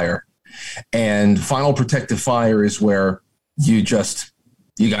Protective Fire. And Final Protective Fire is where you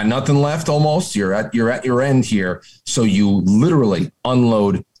got nothing left almost. You're at your end here. So you literally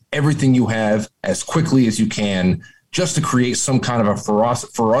unload everything you have as quickly as you can, just to create some kind of a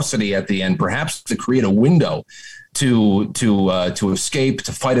ferocity at the end, perhaps to create a window to escape,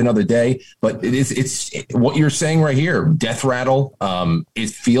 to fight another day. But it's what you're saying right here, death rattle.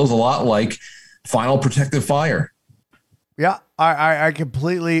 It feels a lot like Final Protective Fire. Yeah, I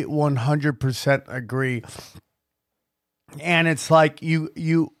completely 100% agree. And it's like you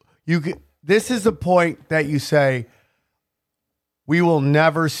this is the point that you say, we will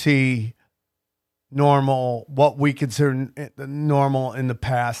never see normal, what we consider normal in the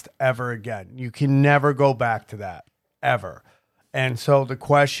past ever again. You can never go back to that ever. And so the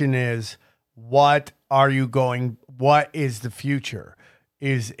question is, what is the future?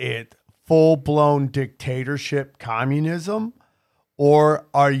 Is it full-blown dictatorship, communism, or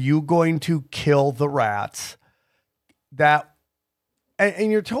are you going to kill the rats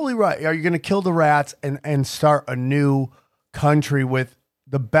and you're totally right. Are you going to kill the rats and start a new country with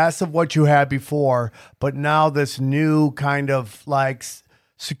the best of what you had before, but now this new kind of like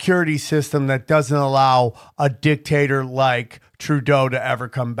security system that doesn't allow a dictator like Trudeau to ever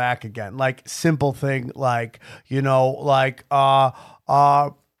come back again? Like simple thing, like,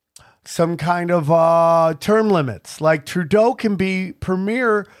 some kind of term limits. Like Trudeau can be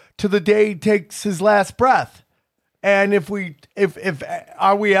premier to the day he takes his last breath. And if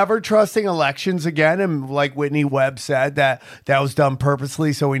are we ever trusting elections again? And like Whitney Webb said, that was done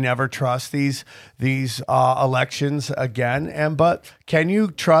purposely, so we never trust these elections again. But can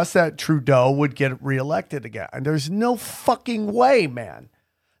you trust that Trudeau would get reelected again? And there's no fucking way, man.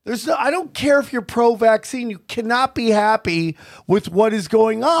 I don't care if you're pro-vaccine. You cannot be happy with what is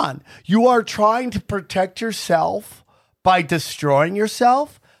going on. You are trying to protect yourself by destroying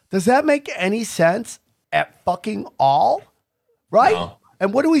yourself. Does that make any sense at fucking all? Right? No.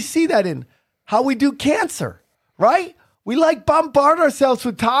 And what do we see that in? How we do cancer, right? We like bombard ourselves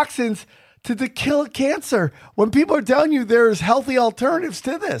with toxins to kill cancer when people are telling you there's healthy alternatives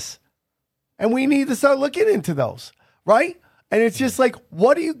to this. And we need to start looking into those, right? And it's just like,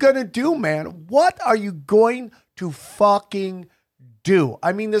 what are you going to do, man? What are you going to fucking do?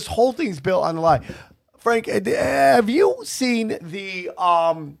 I mean, this whole thing's built on a lie. Frank, have you seen the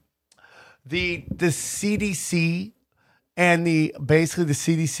CDC and basically the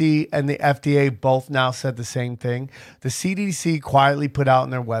CDC and the FDA both now said the same thing? The CDC quietly put out on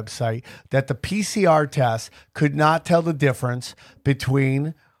their website that the PCR test could not tell the difference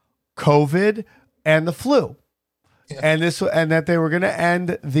between COVID and the flu. And that they were going to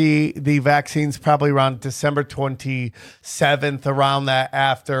end the vaccines probably around December 27th, around that,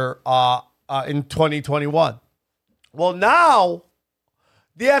 after in 2021. Well, now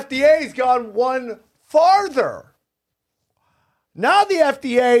the FDA has gone one farther. Now the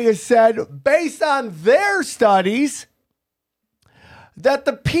FDA has said, based on their studies, that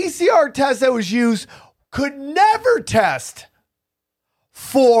the PCR test that was used could never test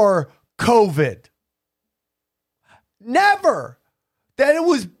for COVID. Never. That it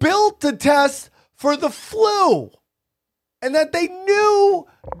was built to test for the flu. And that they knew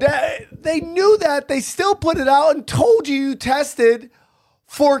that they still put it out and told you tested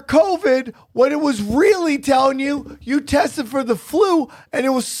for COVID when it was really telling you tested for the flu, and it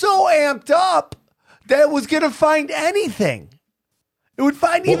was so amped up that it was going to find anything. It would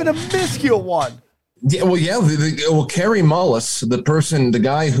find even a minuscule one. Yeah, well, Kerry Mullis, the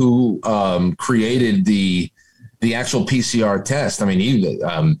guy who created the actual PCR test. I mean,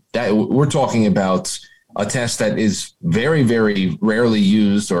 that we're talking about a test that is very, very rarely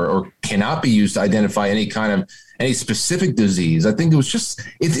used or cannot be used to identify any specific disease. I think it's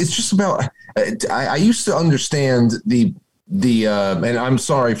just about. I used to understand the and I'm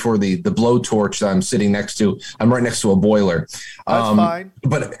sorry for the blowtorch that I'm sitting next to. I'm right next to a boiler. That's fine.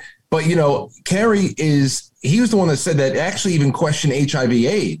 But Kerry he was the one that said that actually even questioned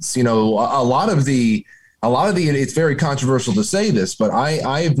HIV/AIDS. A lot of the it's very controversial to say this, but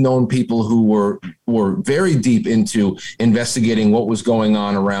I've known people who were very deep into investigating what was going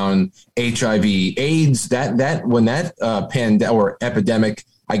on around HIV/AIDS. That when that pandemic or epidemic,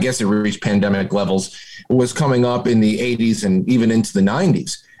 I guess it reached pandemic levels, was coming up in the 80s and even into the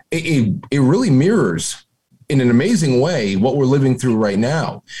 90s. It really mirrors in an amazing way what we're living through right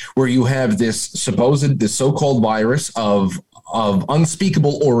now, where you have this so-called virus of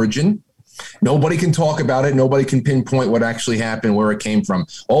unspeakable origin. Nobody can talk about it. Nobody can pinpoint what actually happened, where it came from.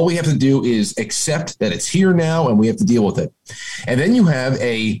 All we have to do is accept that it's here now, and we have to deal with it. And then you have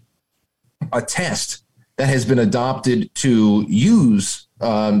a test that has been adopted to use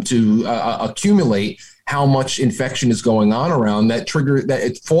to accumulate how much infection is going on around that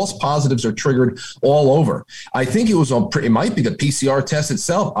false positives are triggered all over. I think it might be the PCR test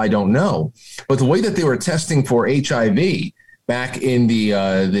itself. I don't know. But the way that they were testing for HIV back in the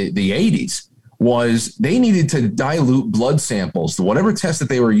 80s was they needed to dilute blood samples. Whatever test that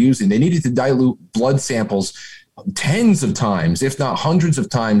they were using, they needed to dilute blood samples tens of times, if not hundreds of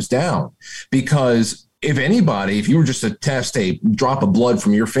times down, because if anybody, if you were just to test a drop of blood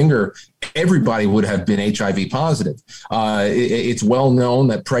from your finger, everybody would have been HIV positive. It's well known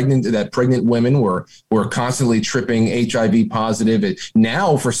that pregnant women were constantly tripping HIV positive.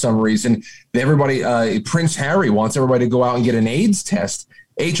 Now, for some reason, Prince Harry wants everybody to go out and get an AIDS test.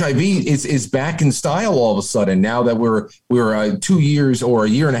 HIV is back in style all of a sudden. Now that we're 2 years or a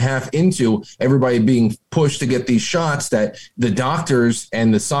year and a half into everybody being pushed to get these shots, that the doctors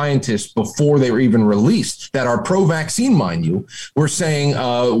and the scientists, before they were even released, that are pro-vaccine, mind you, were saying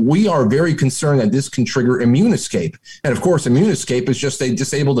we are very concerned that this can trigger immune escape. And of course, immune escape is just a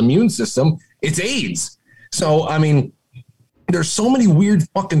disabled immune system. It's AIDS. So, I mean, there's so many weird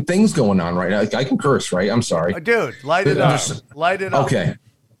fucking things going on right now. I can curse, right? I'm sorry. Dude, light it up. Light it up. Okay.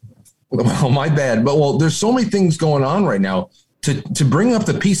 Well, my bad. But, there's so many things going on right now. To bring up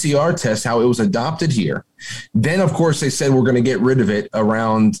the PCR test, how it was adopted here. Then, of course, they said we're going to get rid of it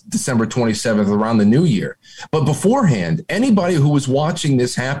around December 27th, around the new year. But beforehand, anybody who was watching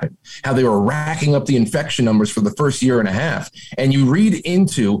this happen, how they were racking up the infection numbers for the first year and a half, and you read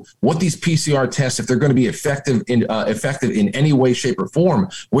into what these PCR tests, if they're going to be effective in any way, shape, or form,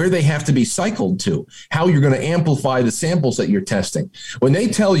 where they have to be cycled to, how you're going to amplify the samples that you're testing. When they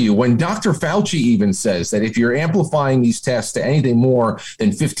tell you, when Dr. Fauci even says that if you're amplifying these tests to anything more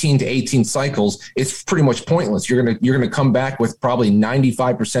than 15 to 18 cycles, it's pretty much pointless. You're gonna come back with probably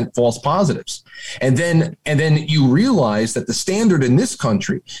 95% false positives, and then you realize that the standard in this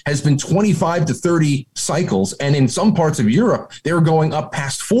country has been 25 to 30 cycles, and in some parts of Europe they're going up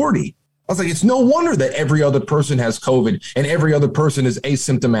past 40. I was like, it's no wonder that every other person has COVID and every other person is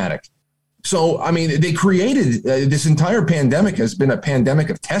asymptomatic. So, I mean, they created this entire pandemic has been a pandemic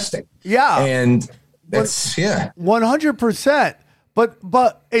of testing. Yeah, and that's 100%.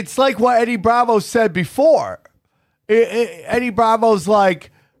 But it's like what Eddie Bravo said before. Eddie Bravo's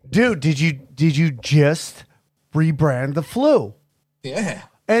like, dude, did you just rebrand the flu? Yeah.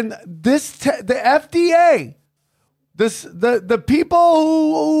 And the FDA, the people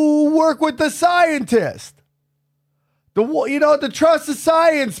who work with the scientists, the trust the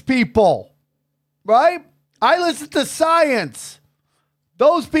science people, right? I listen to science.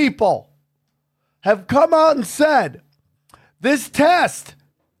 Those people have come out and said, this test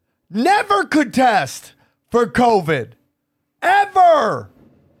never could test for COVID. Ever.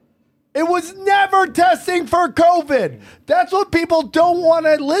 It was never testing for COVID. That's what people don't want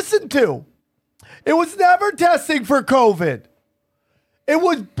to listen to. It was never testing for COVID. It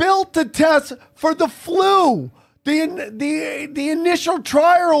was built to test for the flu. The initial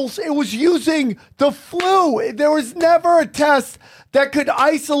trials, it was using the flu. There was never a test that could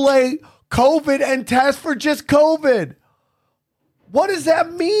isolate COVID and test for just COVID. What does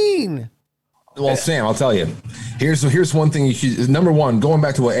that mean? Well, Sam, I'll tell you. Here's one thing you should. Number one, going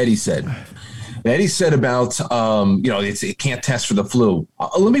back to what Eddie said. Eddie said about it can't test for the flu.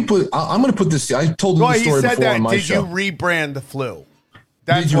 I'm going to put this. I told you the story before on my show. Did you rebrand the flu?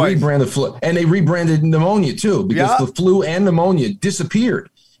 Did you rebrand the flu? And they rebranded pneumonia too, because the flu and pneumonia disappeared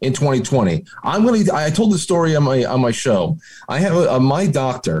in 2020. I told the story on my show. I have my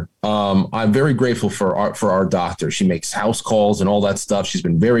doctor. I'm very grateful for our doctor. She makes house calls and all that stuff. She's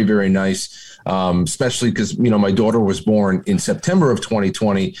been very, very nice, especially because, my daughter was born in September of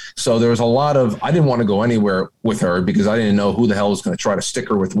 2020. So there was a lot of, I didn't want to go anywhere with her because I didn't know who the hell was going to try to stick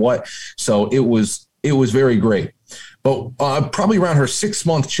her with what. So it was very great. But probably around her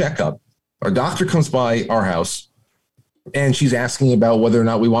 6-month checkup, our doctor comes by our house. And she's asking about whether or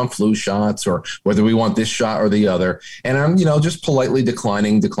not we want flu shots or whether we want this shot or the other. And I'm, just politely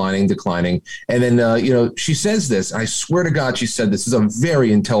declining. And then, she says this. I swear to God, she said this is a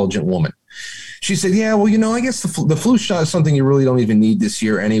very intelligent woman. She said, yeah, well, I guess the flu shot is something you really don't even need this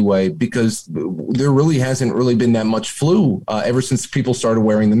year anyway, because there really hasn't really been that much flu ever since people started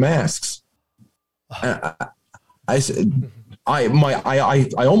wearing the masks. I said, I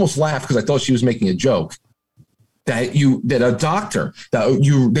almost laughed because I thought she was making a joke. That a doctor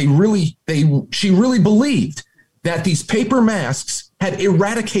she really believed that these paper masks had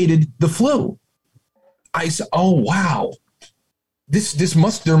eradicated the flu. I said, oh wow,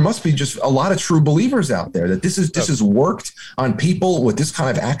 there must be just a lot of true believers out there that this has worked on people with this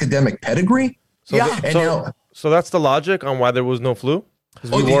kind of academic pedigree. So that's the logic on why there was no flu.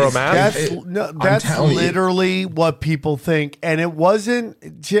 Because we wore a mask. That's literally what people think, and it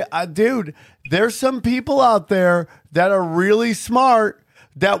wasn't, dude. There's some people out there that are really smart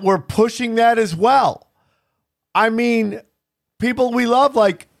that were pushing that as well. I mean, people we love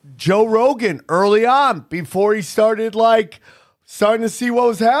like Joe Rogan early on, before he started starting to see what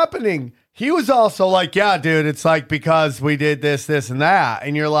was happening. He was also like, yeah, dude, it's like because we did this, and that,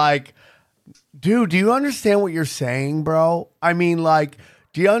 and you're like, Dude, do you understand what you're saying, bro? I mean, like,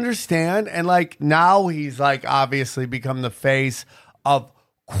 do you understand? And like now he's like obviously become the face of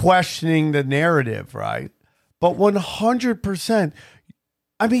questioning the narrative, right? But 100%,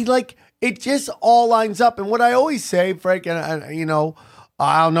 I mean, like, it just all lines up. And what I always say, Frank, and you know,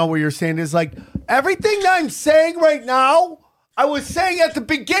 I don't know what you're saying, is like everything that I'm saying right now, I was saying at the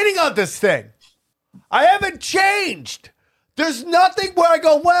beginning of this thing. I haven't changed. There's nothing where I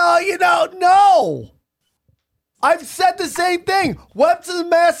go, well, you know, no. I've said the same thing. Weapons of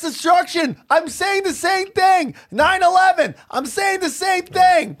mass destruction. I'm saying the same thing. 9/11. I'm saying the same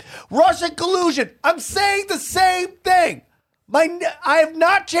thing. Russian collusion. I'm saying the same thing. I have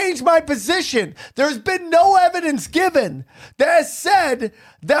not changed my position. There's been no evidence given that has said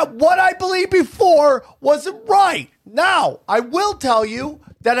that what I believed before wasn't right. Now, I will tell you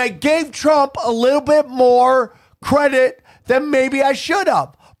that I gave Trump a little bit more credit than maybe I should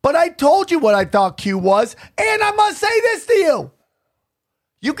have. But I told you what I thought Q was, and I must say this to you.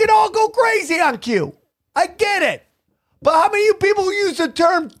 You can all go crazy on Q. I get it. But how many of you people who use the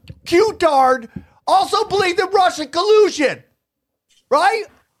term Q-tard also believe in Russian collusion? Right?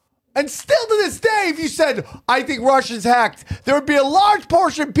 And still to this day, if you said, I think Russia's hacked, there would be a large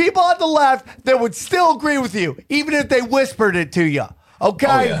portion of people on the left that would still agree with you, even if they whispered it to you. Okay?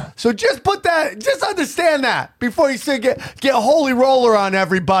 Oh, yeah. So just understand that before you say get holy roller on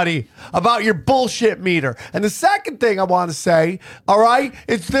everybody about your bullshit meter. And the second thing I want to say, all right,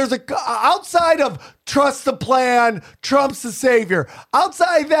 is there's outside of trust the plan, Trump's the savior.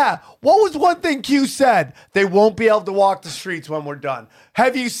 Outside that, what was one thing Q said? They won't be able to walk the streets when we're done.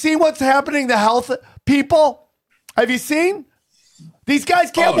 Have you seen what's happening to health people? Have you seen? These guys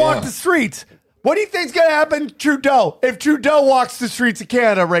can't walk the streets. What do you think's going to happen to Trudeau if Trudeau walks the streets of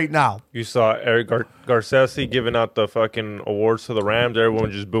Canada right now? You saw Eric Garcetti giving out the fucking awards to the Rams. Everyone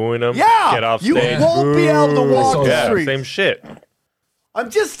just booing him. Yeah. Get off You stage. won't be able to walk the Yeah, streets. same shit.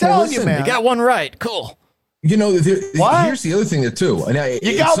 I'm just telling you, listen, man. You got one right. Cool. You know, What? here's the other thing that too. And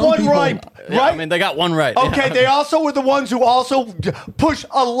You got some one people- right. Yeah, I mean, they got one right. Okay, they also were the ones who also push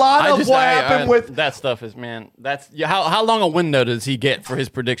a lot of what happened with. that stuff is, man. That's how long a window does he get for his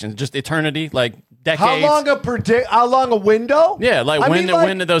predictions? Just eternity, like decades. How long a window? Yeah, like I when mean,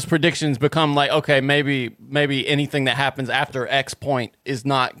 when do those predictions become like, okay, maybe anything that happens after X point is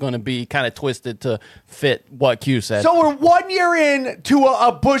not going to be kind of twisted to fit what Q said. So we're 1 year in to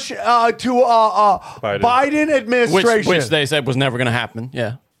a Bush to a Biden administration. which they said was never going to happen.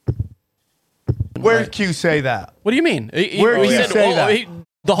 Yeah. Where Right. did Q say that? What do you mean? Where did he say that?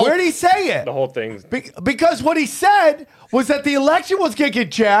 The whole Where did he say it? The whole thing's Because what he said was that the election was going to get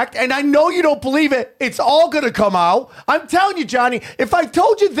jacked, and I know you don't believe it. It's all going to come out. I'm telling you, Johnny, if I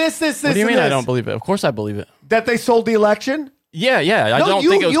told you this, What do you and mean? I this, don't believe it. Of course, I believe it. that they sold the election? Yeah. I don't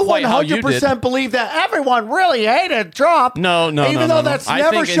think it was quite how you did. 100% believe that everyone really hated Trump. No. Even though that's I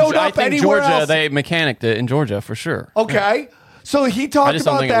never think showed up I think anywhere Georgia, else. they mechanicked it in Georgia for sure. Okay. So he talked just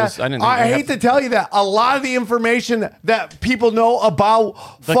don't about think it that. was- I didn't think I it hate to tell you that a lot of the information that people know about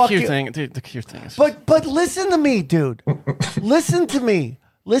The fucking Q thing, dude, the Q thing is. But listen to me, dude. Listen to me.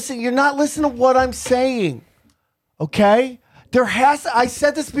 Listen, you're not listening to what I'm saying. Okay? I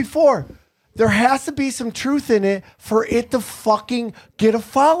said this before. There has to be some truth in it for it to fucking get a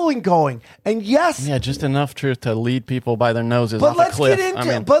following going. And yes, yeah, just enough truth to lead people by their noses but off let's a cliff. get into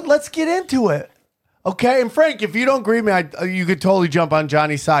I mean, but let's get into it. Okay, and Frank, if you don't agree with me, you could totally jump on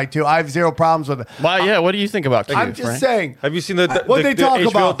Johnny's side too. I have zero problems with it. well, yeah. What do you think about Q? I'm just Frank? saying. Have you seen the What they talk HBO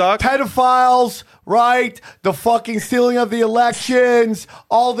about? doc? Pedophiles, right? The fucking stealing of the elections,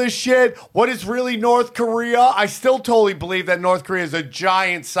 all this shit. What is really North Korea? I still totally believe that North Korea is a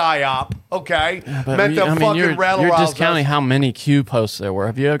giant psyop. Okay, But meant to fucking you're rattle discounting how many Q posts there were.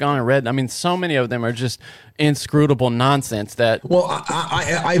 Have you ever gone and read? I mean, so many of them are just inscrutable nonsense that. Well,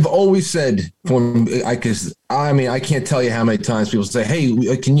 I've always said I can't tell you how many times people say, "Hey,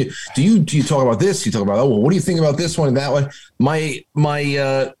 do you talk about this? You talk about what do you think about this one and that one?"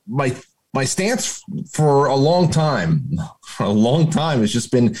 My stance for a long time has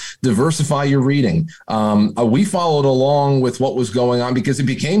just been diversify your reading. We followed along with what was going on because it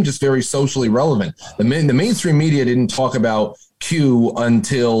became just very socially relevant. The mainstream media didn't talk about Q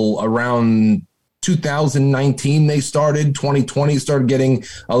until around 2019 they started. 2020 started getting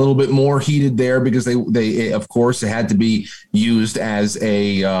a little bit more heated there because they of course it had to be used as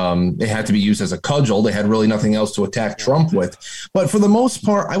a cudgel. They had really nothing else to attack Trump with. But for the most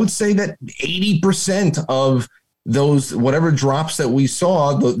part, I would say that 80% of those whatever drops that we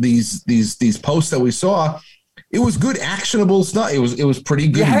saw, these posts that we saw, it was good actionable stuff. It was pretty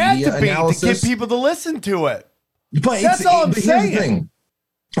good You had media to be analysis to get people to listen to it. But That's all I'm saying. Here's the thing.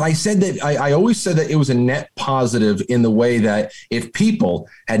 I said that I always said that it was a net positive in the way that if people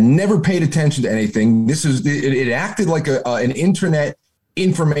had never paid attention to anything, it acted like an internet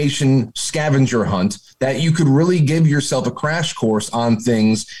information scavenger hunt that you could really give yourself a crash course on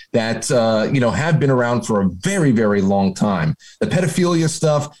things that have been around for a very, very long time. The pedophilia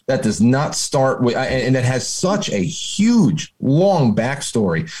stuff that does not start with, and it has such a huge, long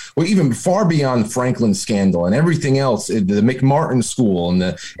backstory, well, even far beyond Franklin scandal and everything else, the McMartin School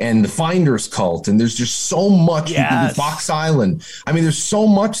and the Finders cult, and there's just so much. Yes. Fox Island. I mean, there's so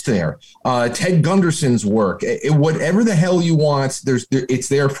much there. Ted Gunderson's work, whatever the hell you want, it's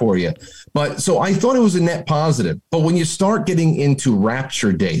there for you. But so I thought it was a net positive. But when you start getting into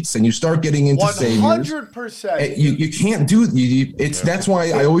rapture dates and you start getting into 100%, you can't do it. That's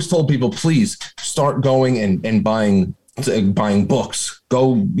why I always told people, please start going and buying books.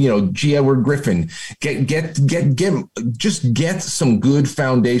 Go, G. Edward Griffin. Get some good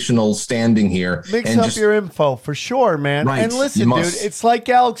foundational standing here. Mix up your info for sure, man. Right, and listen, dude, it's like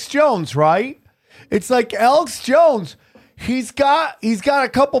Alex Jones, right? It's like Alex Jones. He's got a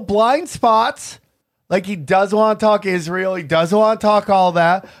couple blind spots. Like, he does want to talk Israel. He doesn't want to talk all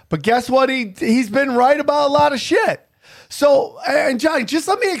that. But guess what? He's been right about a lot of shit. So, and Johnny, just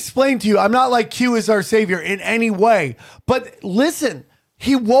let me explain to you. I'm not like Q is our savior in any way. But listen,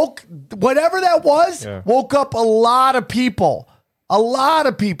 whatever that was, woke up a lot of people. A lot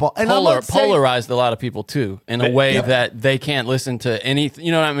of people. And polarized a lot of people, too, in a way that they can't listen to anything.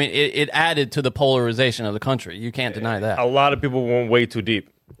 You know what I mean? It added to the polarization of the country. You can't deny that. A lot of people went way too deep.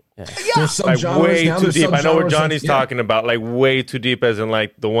 There's some like way now, too deep. I know what Johnny's yeah. talking about, like way too deep, as in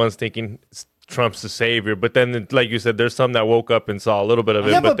like the ones thinking Trump's the savior. But then, like you said, there's some that woke up and saw a little bit of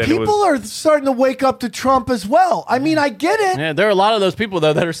it. Yeah, but then people are starting to wake up to Trump as well. I mean, I get it. Yeah, there are a lot of those people,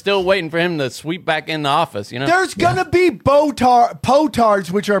 though, that are still waiting for him to sweep back into office. There's going to be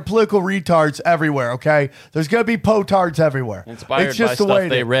potards, which are political retards, everywhere, okay? There's going to be potards everywhere. Inspired it's just by the way stuff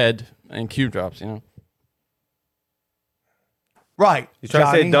they read in Q drops, Right. He's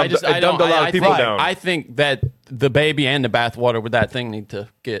trying to say it dumped a lot of people down. I think that the baby and the bathwater with that thing need to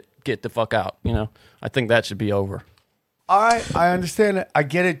get the fuck out. I think that should be over. All right, I understand it. I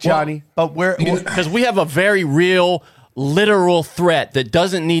get it, Johnny. But because we have a very real, literal threat that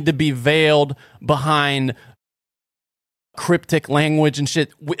doesn't need to be veiled behind cryptic language and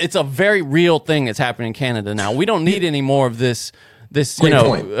shit. It's a very real thing that's happening in Canada now. We don't need any more of this confused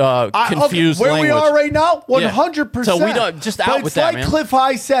where language. we are right now, 100%. So we don't just out with that, man. Cliff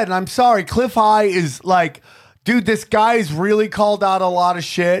High said, and I'm sorry, Cliff High is like, dude, this guy's really called out a lot of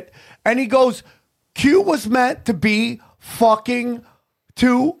shit, and he goes, Q was meant to be fucking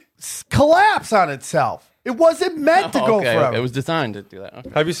to collapse on itself. It wasn't meant to go forever. It was designed to do that.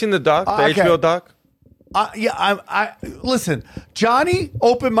 Okay. Have you seen the doc, the HBO doc? I listen. Johnny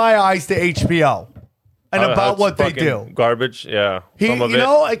opened my eyes to HBO. And about what they do. Garbage, yeah.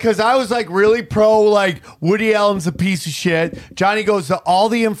 Because I was like really pro, like Woody Allen's a piece of shit. Johnny goes to all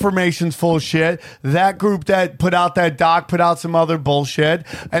the information's full of shit. That group that put out that doc put out some other bullshit.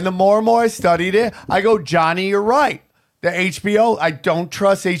 And the more and more I studied it, I go, Johnny, you're right. The HBO, I don't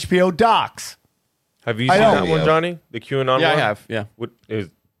trust HBO docs. Have you seen that one, Johnny? The QAnon one? Yeah, I have, yeah. Is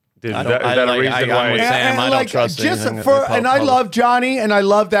that a reason why? I don't trust anything. And I love Johnny, and I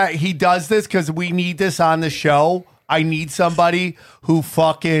love that he does this because we need this on the show. I need somebody who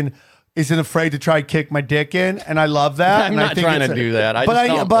fucking isn't afraid to try to kick my dick in, and I love that. I'm not trying to do that.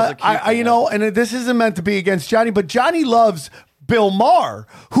 And this isn't meant to be against Johnny, but Johnny loves Bill Maher,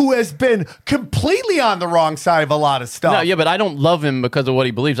 who has been completely on the wrong side of a lot of stuff. No, yeah, but I don't love him because of what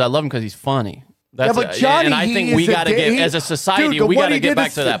he believes. I love him because he's funny. But Johnny, and I think we got to get, as a society, we got to get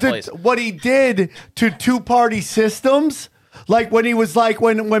back to that place. What he did to two-party systems, like when he was like,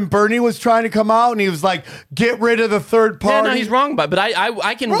 when Bernie was trying to come out and he was like, get rid of the third party. Yeah, no, he's wrong, but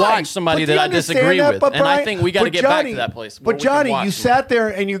I can watch somebody that I disagree with, and I think we got to get back to that place. But Johnny, you sat there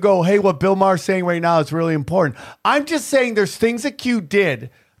and you go, hey, what Bill Maher's saying right now is really important. I'm just saying there's things that Q did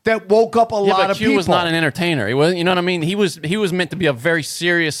that woke up a lot of people. Q was not an entertainer. He was, you know what I mean? He was meant to be a very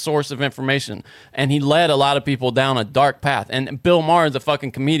serious source of information, and he led a lot of people down a dark path. And Bill Maher is a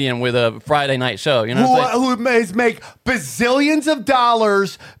fucking comedian with a Friday night show. You know what I'm saying? Who has make bazillions of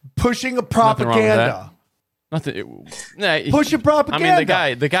dollars pushing a propaganda. Pushing propaganda. I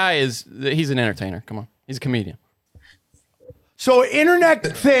mean, the guy is he's an entertainer. Come on, he's a comedian. So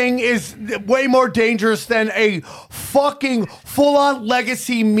internet thing is way more dangerous than a fucking full-on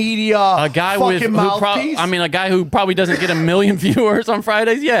legacy media A guy with mouthpiece. a guy who probably doesn't get 1 million viewers on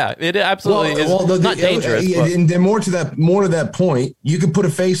Fridays. Yeah, it absolutely is not dangerous. And then more to that point, you can put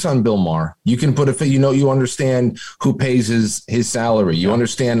a face on Bill Maher. You can put a face. You understand who pays his salary. You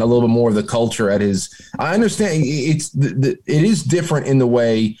understand a little bit more of the culture at his. I understand it is different in the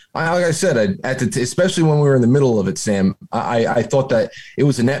way. Like I said, especially when we were in the middle of it, Sam. I thought that it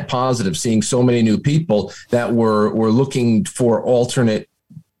was a net positive seeing so many new people that were looking for alternate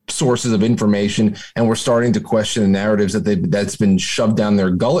sources of information, and we're starting to question the narratives that's been shoved down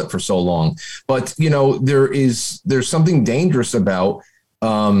their gullet for so long. But there's something dangerous about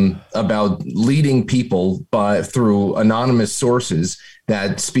leading people through anonymous sources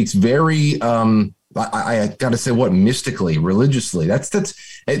that speaks very I got to say mystically, religiously.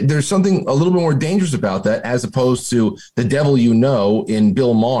 There's something a little bit more dangerous about that, as opposed to the devil in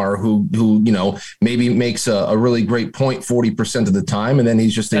Bill Maher, who maybe makes a really great point 40% of the time, and then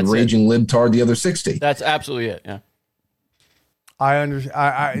he's just a raging libtard the other 60. That's absolutely it. Yeah. I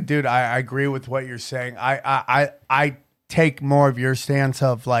understand. Dude, I agree with what you're saying. I take more of your stance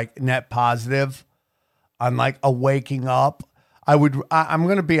of like net positive on like a waking up. I'm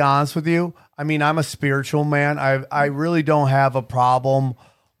going to be honest with you. I mean, I'm a spiritual man. I really don't have a problem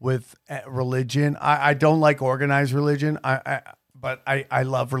with religion. I don't like organized religion. But I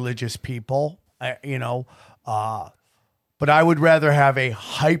love religious people. But I would rather have a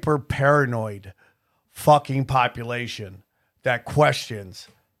hyper paranoid fucking population that questions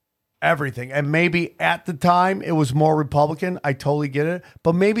everything. And maybe at the time it was more Republican. I totally get it.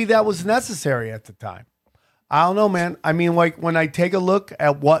 But maybe that was necessary at the time. I don't know, man. I mean, like when I take a look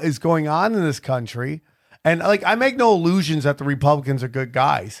at what is going on in this country, and like I make no illusions that the Republicans are good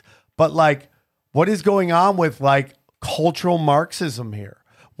guys, but like what is going on with like cultural Marxism here?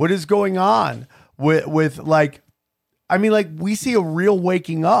 What is going on with like, I mean, like we see a real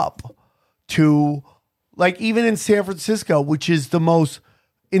waking up to like even in San Francisco, which is the most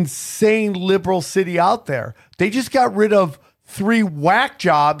insane liberal city out there. They just got rid of 3 whack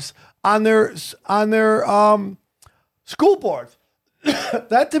jobs on their school boards.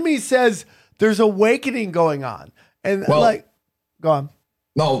 That to me says there's awakening going on. And go on.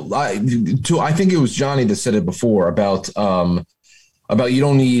 No, I think it was Johnny that said it before about you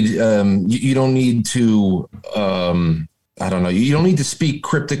don't need to I don't know. You don't need to speak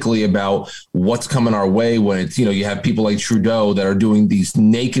cryptically about what's coming our way when it's, you have people like Trudeau that are doing these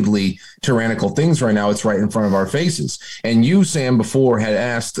nakedly tyrannical things right now. It's right in front of our faces. And you, Sam, before had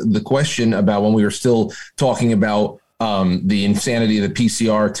asked the question about when we were still talking about the insanity of the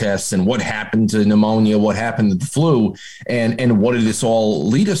PCR tests and what happened to pneumonia, what happened to the flu, and what did this all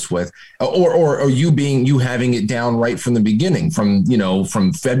lead us with? Or you having it down right from the beginning,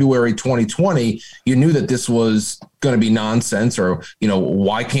 from February 2020, you knew that this was going to be nonsense, or,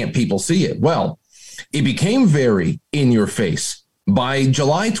 why can't people see it? Well, it became very in your face by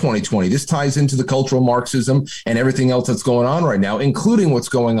July 2020. This ties into the cultural Marxism and everything else that's going on right now, including what's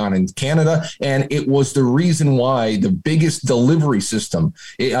going on in Canada. And it was the reason why the biggest delivery system,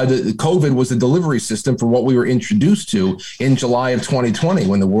 COVID was the delivery system for what we were introduced to in July of 2020,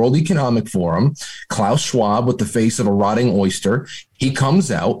 when the World Economic Forum, Klaus Schwab with the face of a rotting oyster, he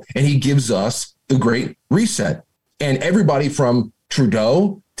comes out and he gives us the Great Reset. And everybody from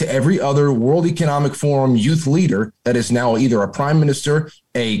Trudeau to every other World Economic Forum youth leader that is now either a prime minister,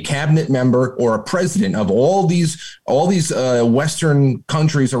 a cabinet member, or a president of all these Western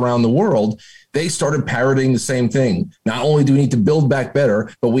countries around the world, they started parroting the same thing. Not only do we need to build back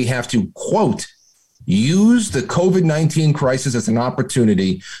better, but we have to, quote, use the COVID-19 crisis as an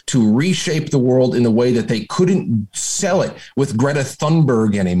opportunity to reshape the world in the way that they couldn't sell it with Greta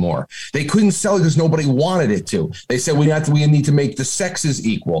Thunberg anymore. They couldn't sell it because nobody wanted it to. They said we need to make the sexes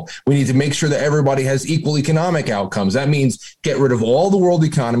equal. We need to make sure that everybody has equal economic outcomes. That means get rid of all the world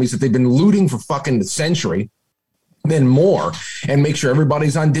economies that they've been looting for fucking a century, then more, and make sure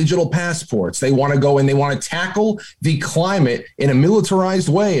everybody's on digital passports. They want to go and they want to tackle the climate in a militarized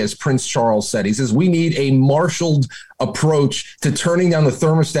way, as Prince Charles said. He says we need a marshaled approach to turning down the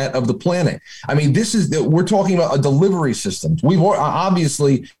thermostat of the planet. I mean, we're talking about a delivery system. We've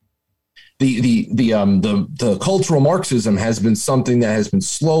obviously the cultural Marxism has been something that has been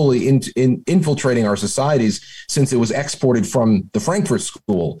slowly infiltrating our societies since it was exported from the Frankfurt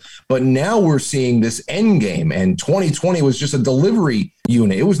School. But now we're seeing this end game, and 2020 was just a delivery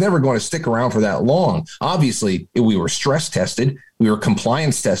unit. It was never going to stick around for that long. Obviously, we were stress tested. We were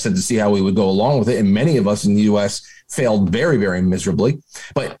compliance tested to see how we would go along with it. And many of us in the U.S. failed very, very miserably.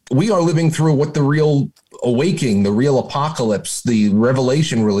 But we are living through what the real awakening, the real apocalypse, the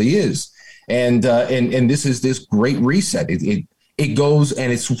revelation really is. And this is this great reset. It goes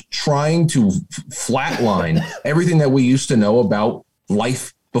and it's trying to flatline everything that we used to know about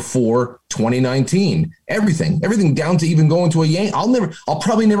life before 2019. Everything down to even going to I'll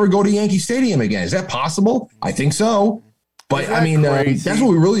probably never go to Yankee Stadium again. Is that possible? I think so. But I mean, that's what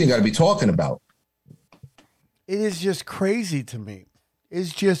we really got to be talking about. It is just crazy to me.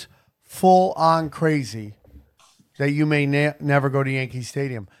 It's just full on crazy that you may never go to Yankee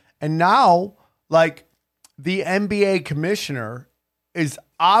Stadium. And now, like, the NBA commissioner is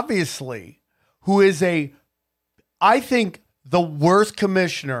obviously, who is I think, the worst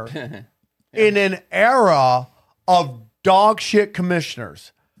commissioner in an era of dog shit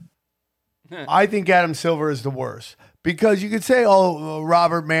commissioners. I think Adam Silver is the worst. Because you could say,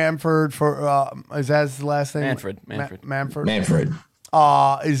 Robert Manfred is that his last name? Manfred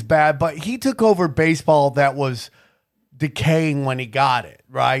is bad, but he took over baseball that was decaying when he got it,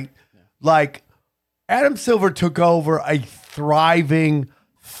 right? Yeah. Like, Adam Silver took over a thriving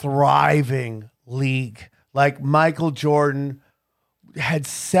league. Like, Michael Jordan had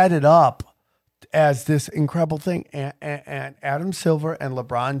set it up as this incredible thing, and Adam Silver and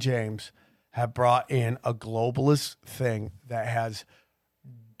LeBron James have brought in a globalist thing that has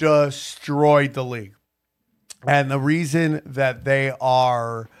destroyed the league. And the reason that they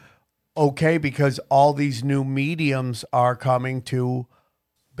are okay, because all these new mediums are coming to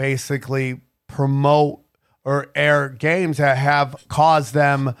basically promote or air games that have caused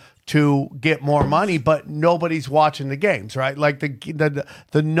them to get more money, but nobody's watching the games, right? Like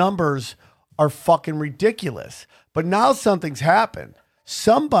the numbers are fucking ridiculous. But now something's happened.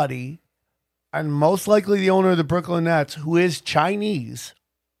 Somebody, and most likely the owner of the Brooklyn Nets, who is Chinese,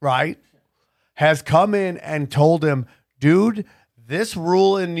 right, has come in and told him, dude, this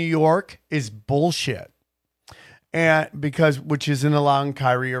rule in New York is bullshit. And which isn't allowing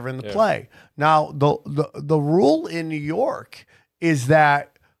Kyrie Irving to play. Now, the rule in New York is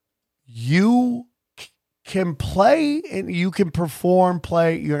that you can play and you can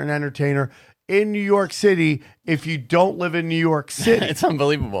play, you're an entertainer in New York City if you don't live in New York City. It's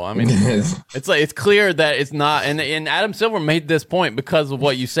unbelievable. I mean, it's clear that it's not. And Adam Silver made this point because of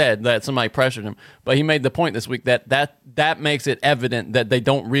what you said, that somebody pressured him. But he made the point this week that makes it evident that they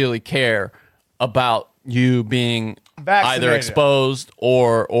don't really care about you being vaccinated, either exposed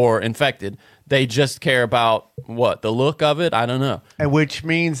or infected. They just care about what? The look of it? I don't know. And which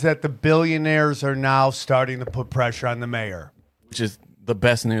means that the billionaires are now starting to put pressure on the mayor. Which is the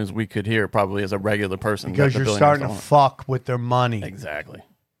best news we could hear probably as a regular person. Because you're starting to fuck with their money. Exactly.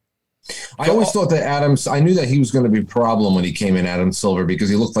 I always thought that I knew that he was going to be a problem when he came in, Adam Silver,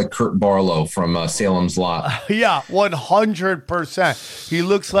 because he looked like Kurt Barlow from Salem's Lot. Yeah, 100%. He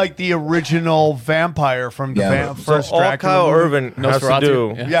looks like the original vampire from the first so all Dracula Kyle movie. Irvin has to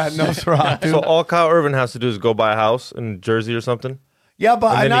do. Yeah, Nosferatu. So all Kyle Irvin has to do is go buy a house in Jersey or something. Yeah,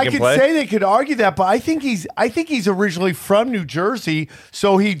 but and I could play? say they could argue that, but I think he's originally from New Jersey,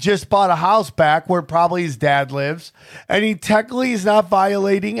 so he just bought a house back where probably his dad lives, and he technically is not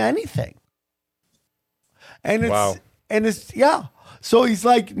violating anything. And it's So he's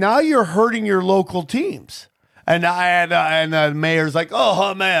like, now you're hurting your local teams. And the mayor's like,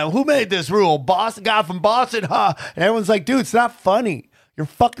 oh man, who made this rule? Boston guy from Boston, huh? And everyone's like, dude, it's not funny. You're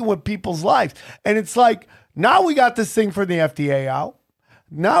fucking with people's lives. And it's like, now we got this thing from the FDA out.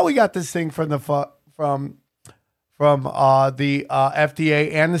 Now we got this thing from the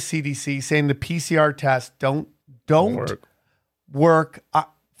FDA and the CDC saying the PCR test don't work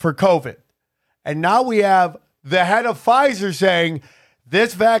for COVID. And now we have the head of Pfizer saying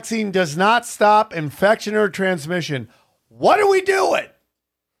this vaccine does not stop infection or transmission. What are we doing?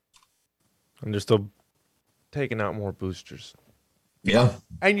 And they're still taking out more boosters. Yeah.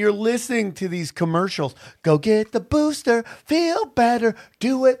 And you're listening to these commercials. Go get the booster, feel better,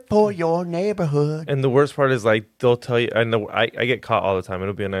 do it for your neighborhood. And the worst part is, like, they'll tell you, I know I get caught all the time.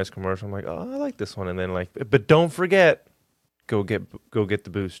 It'll be a nice commercial. I'm like, oh, I like this one. And then, like, but don't forget, go get the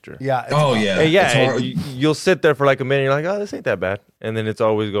booster. Yeah. Yeah. You'll sit there for like a minute. You're like, oh, this ain't that bad. And then it's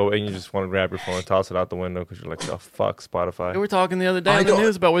always go, and you just want to grab your phone and toss it out the window because you're like, oh, fuck, Spotify. We were talking the other day on the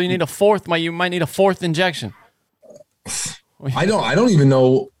news about whether you need a fourth. You might need a fourth injection. I don't even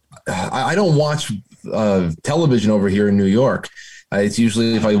know. I don't watch television over here in New York. It's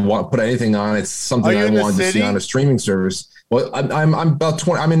usually if I put anything on, it's something I wanted to see on a streaming service. Well, I'm about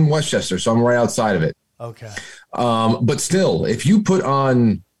 20. I'm in Westchester, so I'm right outside of it. Okay. But still, if you put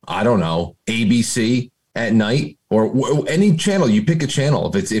on, I don't know, ABC at night or any channel, you pick a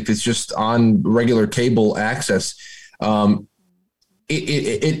channel. If it's just on regular cable access, Any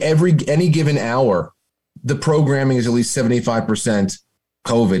given hour, the programming is at least 75%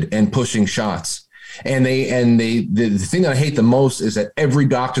 COVID and pushing shots. And the thing that I hate the most is that every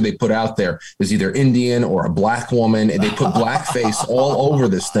doctor they put out there is either Indian or a black woman, and they put blackface all over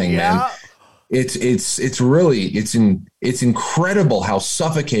this thing, man. It's really incredible how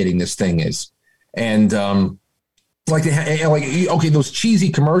suffocating this thing is. And okay, those cheesy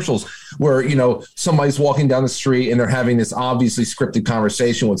commercials where, somebody's walking down the street and they're having this obviously scripted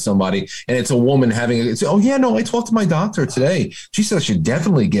conversation with somebody, and it's a woman I talked to my doctor today. She said I should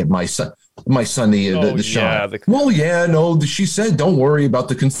definitely get my son the shot. She said, don't worry about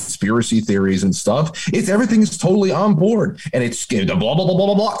the conspiracy theories and stuff. Everything is totally on board, and it's blah, blah, blah,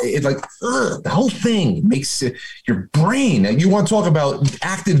 blah, blah. It's like, the whole thing makes your brain. You want to talk about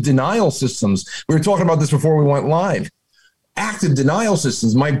active denial systems. We were talking about this before we went live. Active denial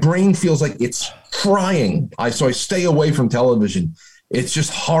systems. My brain feels like it's frying. So I stay away from television. It's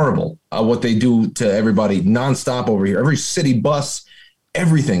just horrible what they do to everybody nonstop over here. Every city bus,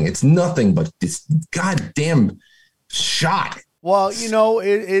 everything. It's nothing but this goddamn shot. Well,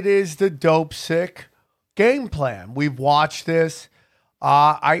 it is the dope sick game plan. We've watched this.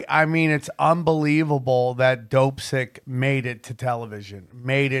 I mean, it's unbelievable that Dope Sick made it to television,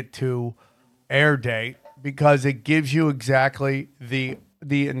 made it to air date, because it gives you exactly the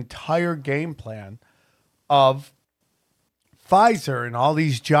entire game plan of Pfizer and all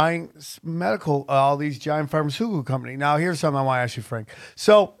these giant pharmaceutical companies. Now, here's something I want to ask you, Frank.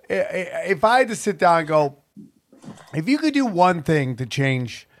 So if I had to sit down and go, if you could do one thing to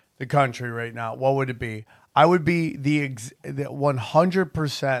change the country right now, what would it be? I would be the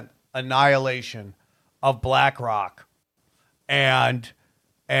 100% annihilation of BlackRock and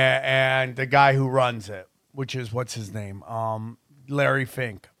the guy who runs it, which is, what's his name? Larry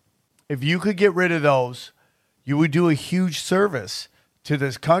Fink. If you could get rid of those, you would do a huge service to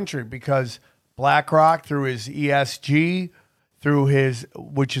this country, because BlackRock, through his ESG,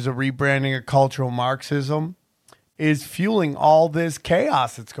 which is a rebranding of cultural Marxism, is fueling all this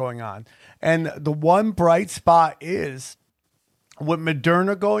chaos that's going on. And the one bright spot is, with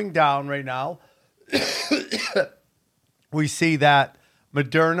Moderna going down right now, we see that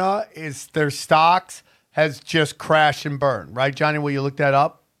Moderna their stocks has just crashed and burned. Right, Johnny? Will you look that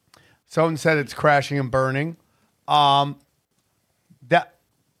up? Someone said it's crashing and burning. And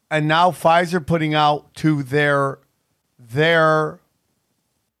now Pfizer putting out to their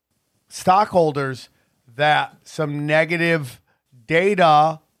stockholders that some negative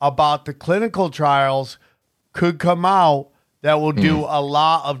data about the clinical trials could come out that will do a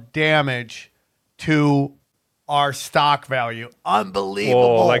lot of damage to our stock value.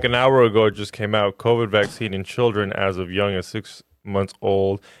 Unbelievable. Well, like an hour ago, it just came out. COVID vaccine in children as of young as 6 months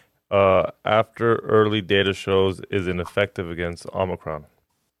old, after early data shows, is ineffective against Omicron.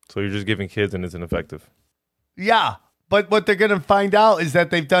 So you're just giving kids and it's ineffective. Yeah, but what they're going to find out is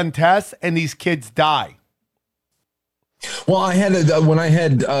that they've done tests and these kids die. Well, I had when I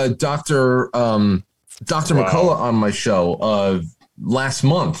had Dr. McCullough on my show last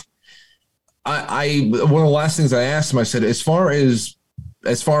month. I one of the last things I asked him, I said, as far as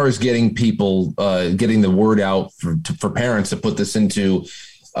getting people, getting the word out for parents to put this into,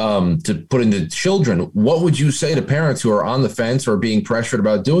 to put into children, what would you say to parents who are on the fence or being pressured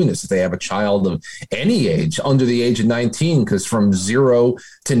about doing this if they have a child of any age under the age of 19? Because from 0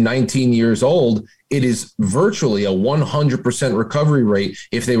 to 19 years old, it is virtually a 100% recovery rate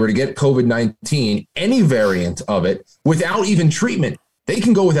if they were to get COVID-19, any variant of it, without even treatment. They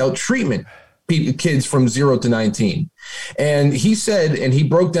can go without treatment, kids from 0 to 19. And he said, and he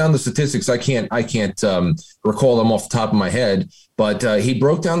broke down the statistics. I can't recall them off the top of my head, but he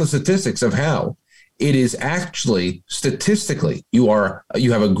broke down the statistics of how it is actually statistically you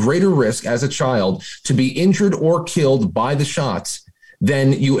have a greater risk as a child to be injured or killed by the shots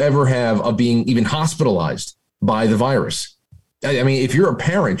than you ever have of being even hospitalized by the virus. I mean, if you're a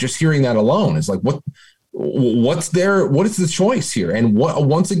parent, just hearing that alone is like, what is the choice here? And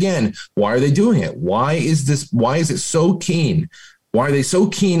once again, why are they doing it? Why is it so keen? Why are they so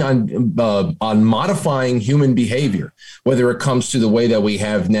keen on modifying human behavior, whether it comes to the way that we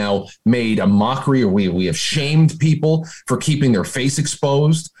have now made a mockery, or we have shamed people for keeping their face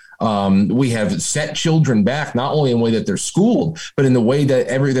exposed? We have set children back, not only in the way that they're schooled, but in the way that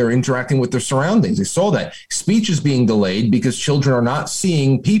they're interacting with their surroundings. They saw that speech is being delayed because children are not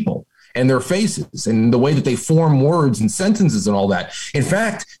seeing people and their faces and the way that they form words and sentences and all that. In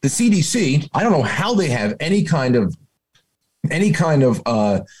fact, the CDC, I don't know how they have any kind of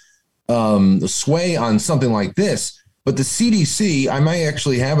sway on something like this, but the CDC, I might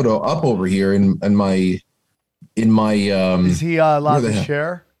actually have it up over here in my Is he allowed to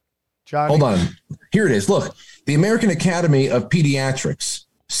share? Johnny? Hold on. Here it is. Look, the American Academy of Pediatrics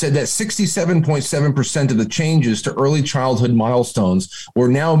said that 67.7% of the changes to early childhood milestones were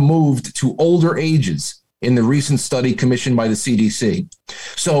now moved to older ages in the recent study commissioned by the CDC.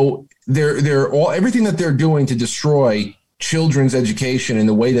 So they're all everything that they're doing to destroy children's education in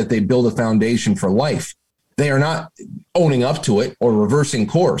the way that they build a foundation for life. They are not owning up to it or reversing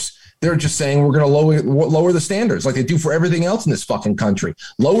course. They're just saying we're going to lower the standards like they do for everything else in this fucking country.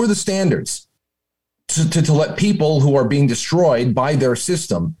 Lower the standards to let people who are being destroyed by their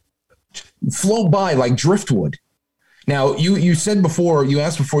system float by like driftwood. Now, you said before, you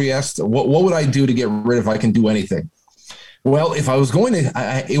asked what would I do to get rid if I can do anything? Well, if I was going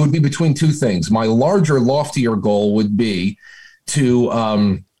to, it would be between two things. My larger, loftier goal would be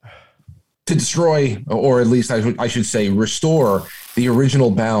to destroy, or at least I should say, restore the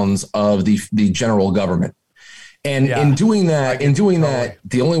original bounds of the general government. And in doing that,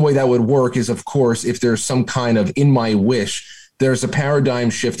 the only way that would work is, of course, if there's some kind of in my wish, there's a paradigm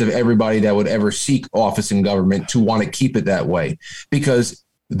shift of everybody that would ever seek office in government to want to keep it that way, because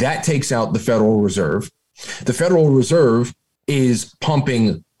that takes out the Federal Reserve. The Federal Reserve is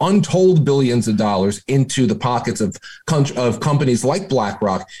pumping untold billions of dollars into the pockets of companies like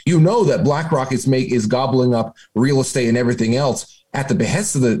BlackRock. You know that BlackRock is gobbling up real estate and everything else at the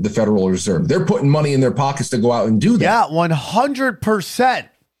behest of the Federal Reserve. They're putting money in their pockets to go out and do that. Yeah, 100%.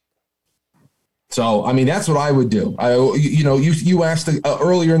 So, I mean, that's what I would do. You asked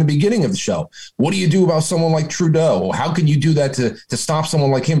earlier in the beginning of the show, what do you do about someone like Trudeau? How can you do that to stop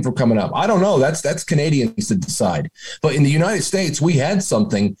someone like him from coming up? I don't know. That's Canadians to decide. But in the United States, we had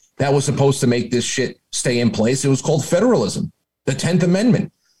something that was supposed to make this shit stay in place. It was called federalism, the 10th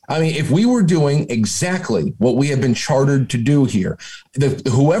Amendment. I mean, if we were doing exactly what we have been chartered to do here,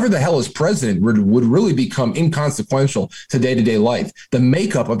 whoever the hell is president would really become inconsequential to day-to-day life. The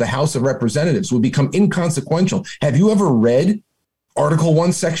makeup of the House of Representatives would become inconsequential. Have you ever read Article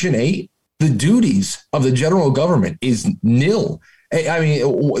 1, Section 8? The duties of the general government is nil. I mean,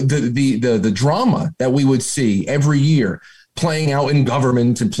 the drama that we would see every year playing out in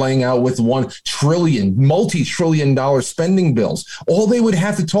government and playing out with multi-trillion dollar spending bills. All they would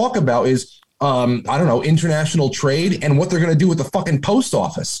have to talk about is, international trade and what they're going to do with the fucking post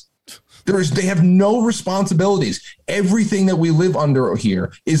office. They have no responsibilities. Everything that we live under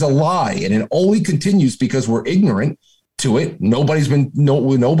here is a lie, and it only continues because we're ignorant to it. Nobody's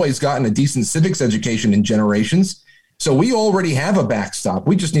gotten a decent civics education in generations. So we already have a backstop.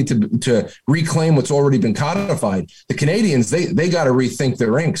 We just need to reclaim what's already been codified. The Canadians, they got to rethink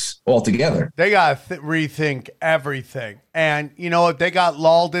their inks altogether. They got to rethink everything. And you know what? They got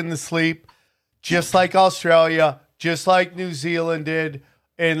lulled into sleep, just like Australia, just like New Zealand did.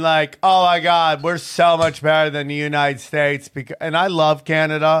 And like, oh my God, we're so much better than the United States. And I love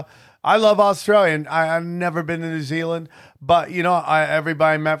Canada. I love Australia. And I've never been to New Zealand. But,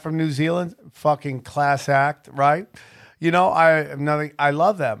 everybody I met from New Zealand, fucking class act, right? I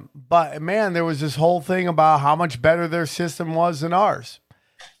love them. But, man, there was this whole thing about how much better their system was than ours.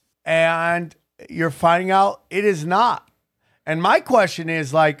 And you're finding out it is not. And my question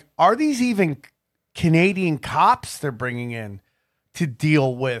is, like, are these even Canadian cops they're bringing in to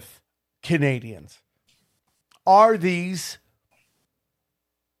deal with Canadians? Are these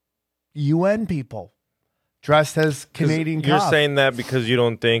UN people dressed as Canadian cops? You're saying that because you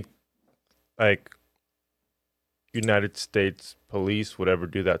don't think, like, United States police would ever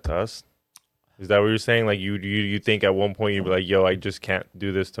do that to us? Is that what you're saying? Like, you think at one point you'd be like, yo, I just can't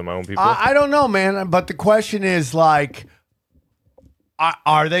do this to my own people? I don't know, man. But the question is, like,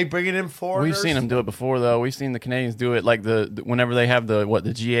 are they bringing in foreigners? We've seen them do it before, though. We've seen the Canadians do it, like whenever they have the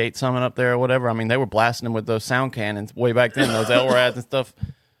G8 summit up there or whatever. I mean, they were blasting them with those sound cannons way back then, those LRADs and stuff.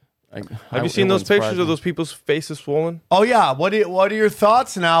 Have you seen those pictures of those people's faces swollen? Oh yeah. What are your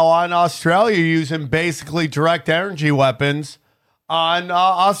thoughts now on Australia using basically direct energy weapons on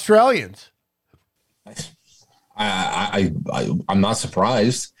Australians? I'm not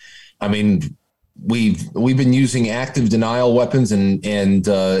surprised. I mean, we've been using active denial weapons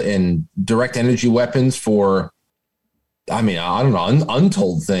and direct energy weapons for, I don't know,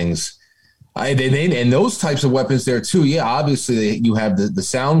 untold things. And those types of weapons there too. Yeah, obviously you have the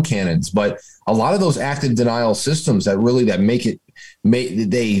sound cannons, but a lot of those active denial systems that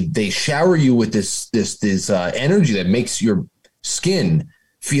they shower you with this energy that makes your skin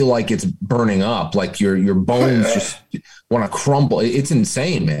feel like it's burning up, like your bones just want to crumble. It's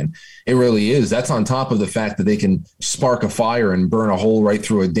insane, man. It really is. That's on top of the fact that they can spark a fire and burn a hole right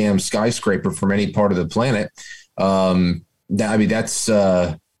through a damn skyscraper from any part of the planet.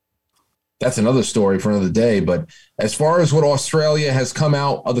 that's another story for another day. But as far as what Australia has come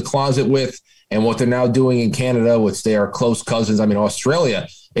out of the closet with and what they're now doing in Canada, which they are close cousins. I mean, Australia,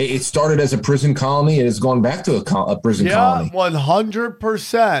 it started as a prison colony. It has gone back to a prison colony.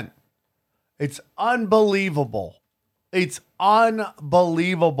 100%. It's unbelievable. It's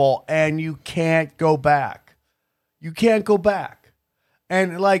unbelievable. And you can't go back. You can't go back.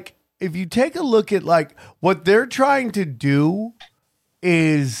 And like, if you take a look at like what they're trying to do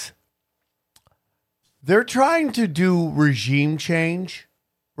is they're trying to do regime change,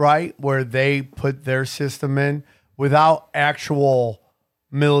 right? Where they put their system in without actual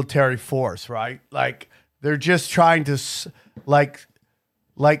military force, right? Like they're just trying to like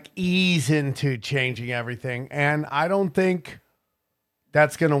ease into changing everything. And I don't think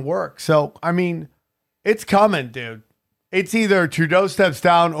that's going to work. So, I mean, it's coming, dude. It's either Trudeau steps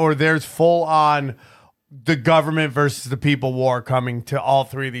down or there's full on the government versus the people war coming to all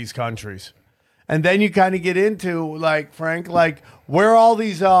three of these countries. And then you kind of get into like, Frank, like where are all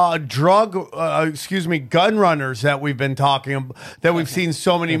these gun runners that we've been talking, that we've seen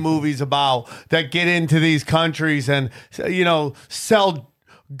so many movies about, that get into these countries and, you know, sell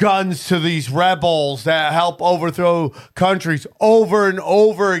guns to these rebels that help overthrow countries over and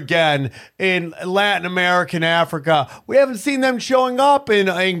over again in Latin America and Africa. We haven't seen them showing up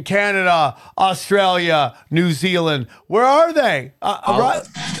in Canada, Australia, New Zealand. Where are they? I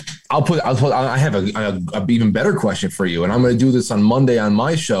have a even better question for you, and I'm going to do this on Monday on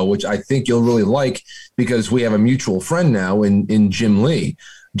my show, which I think you'll really like because we have a mutual friend now in Jim Lee.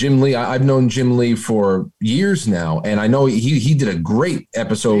 Jim Lee, I've known Jim Lee for years now, and I know he did a great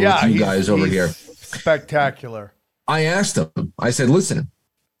episode with you guys over here. Spectacular. I asked him, I said, listen,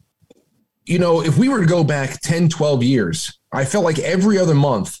 you know, if we were to go back 10, 12 years, I felt like every other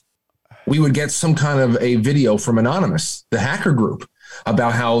month we would get some kind of a video from Anonymous, the hacker group,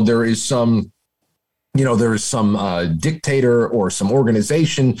 about how there is some dictator or some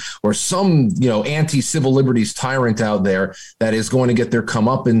organization or some, you know, anti-civil liberties tyrant out there that is going to get their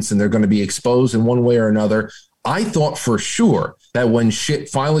comeuppance and they're going to be exposed in one way or another. I thought for sure that when shit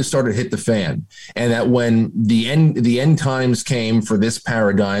finally started to hit the fan and that when the end times came for this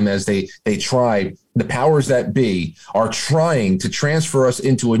paradigm, as they tried, the powers that be are trying to transfer us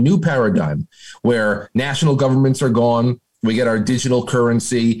into a new paradigm where national governments are gone. We get our digital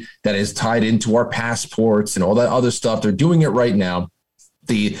currency that is tied into our passports and all that other stuff. They're doing it right now.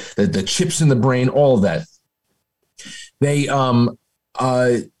 The chips in the brain, all of that. They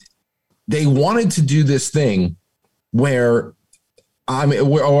wanted to do this thing where when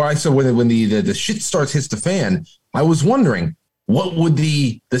the shit starts hits the fan, I was wondering what would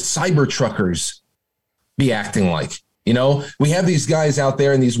the cyber truckers be acting like. You know, we have these guys out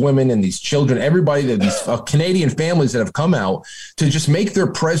there and these women and these children, everybody, these Canadian families that have come out to just make their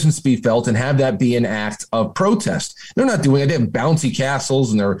presence be felt and have that be an act of protest. They're not doing it. They have bouncy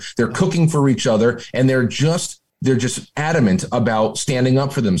castles and they're cooking for each other and they're just adamant about standing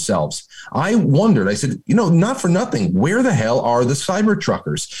up for themselves. I wondered, I said, you know, not for nothing, where the hell are the cyber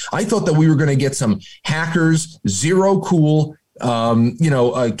truckers? I thought that we were going to get some hackers, zero cool,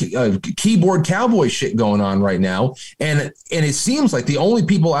 keyboard cowboy shit going on right now. And it seems like the only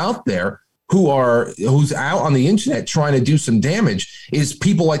people out there who's out on the internet trying to do some damage is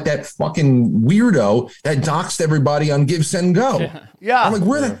people like that fucking weirdo that doxed everybody on Give, Send, Go. Yeah. I'm like,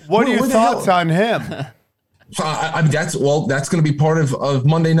 what are your thoughts on him? So that's going to be part of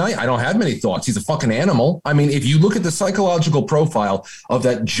Monday night. I don't have many thoughts. He's a fucking animal. I mean, if you look at the psychological profile of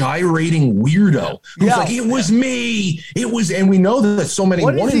that gyrating weirdo, who's like, it was me. And we know that so many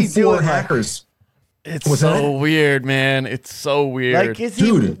 1 in 4 hackers. It's so weird, man. It's so weird. Like,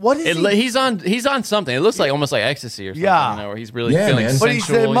 he's on something. It looks like almost like ecstasy or something. Yeah. You know, where he's really feeling sensual. But he's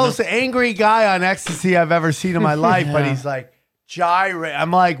the most angry guy on ecstasy I've ever seen in my life. But he's like, gyrate.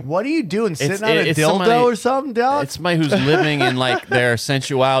 I'm like, what are you doing? Sitting on a dildo or something, dog? It's somebody who's living in like their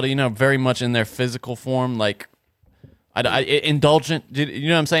sensuality, you know, very much in their physical form, like indulgent. You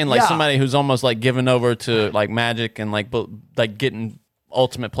know what I'm saying? Like somebody who's almost like given over to like magic and like getting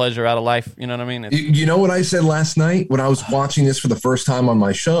ultimate pleasure out of life. You know what I mean? You know what I said last night when I was watching this for the first time on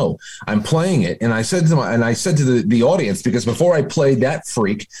my show? I'm playing it, and I said to the audience, because before I played that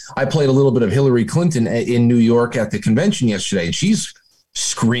freak, I played a little bit of Hillary Clinton in New York at the convention yesterday, and she's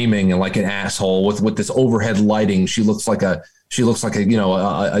screaming like an asshole with this overhead lighting. She looks like a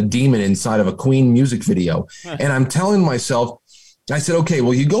demon inside of a Queen music video. And I'm telling myself, I said, okay,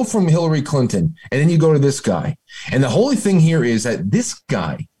 well, you go from Hillary Clinton and then you go to this guy. And the whole thing here is that this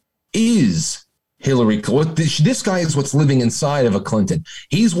guy is Hillary. This guy is what's living inside of a Clinton.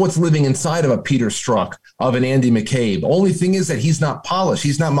 He's what's living inside of a Peter Strzok, of an Andy McCabe. Only thing is that he's not polished.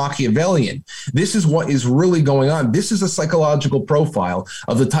 He's not Machiavellian. This is what is really going on. This is a psychological profile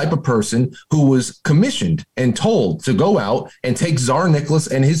of the type of person who was commissioned and told to go out and take Tsar Nicholas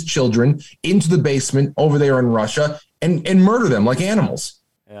and his children into the basement over there in Russia and murder them like animals.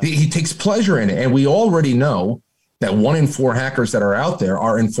 Yeah. He takes pleasure in it. And we already know that 1 in 4 hackers that are out there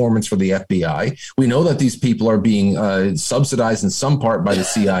are informants for the FBI. We know that these people are being subsidized in some part by the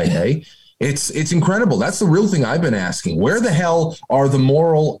CIA. It's incredible. That's the real thing I've been asking. Where the hell are the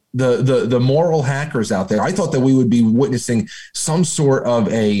moral hackers out there? I thought that we would be witnessing some sort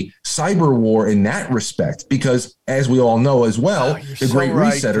of a cyber war in that respect, because as we all know as well, the great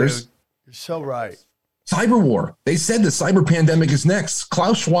resetters. Dude. You're so right. Cyber war. They said the cyber pandemic is next.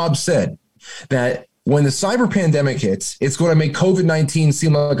 Klaus Schwab said that when the cyber pandemic hits, it's going to make COVID-19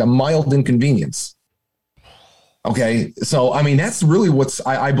 seem like a mild inconvenience. Okay, so I mean, that's really what's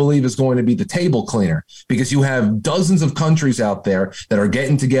I believe is going to be the table cleaner, because you have dozens of countries out there that are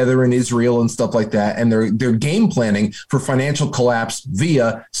getting together in Israel and stuff like that, and they're game planning for financial collapse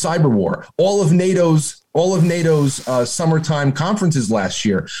via cyber war. All of NATO's summertime conferences last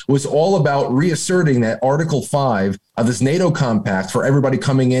year was all about reasserting that Article 5 of this NATO compact for everybody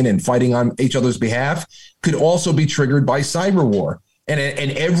coming in and fighting on each other's behalf could also be triggered by cyber war. And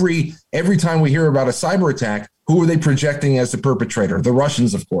every time we hear about a cyber attack, who are they projecting as the perpetrator? The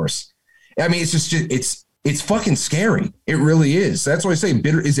Russians, of course. I mean, it's fucking scary. It really is. That's why I say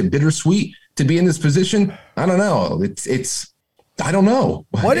is it bittersweet to be in this position? I don't know. I don't know.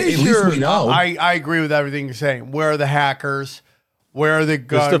 What is At least we know. I agree with everything you're saying. Where are the hackers? Where are the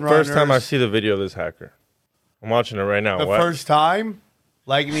gun runners? This is the first time I see the video of this hacker. I'm watching it right now. The first time?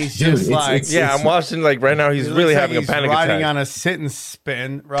 Like, and he's just I'm watching like right now. He's really having a panic attack. Riding on a sit and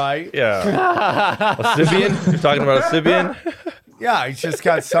spin, right? Yeah. A Sibian? You're talking about a Sibian? Yeah, he's just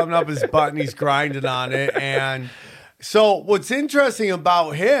got something up his butt and he's grinding on it. And so what's interesting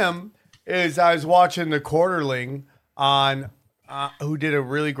about him is I was watching the Quarterling on who did a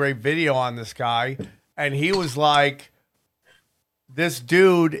really great video on this guy, and he was like, this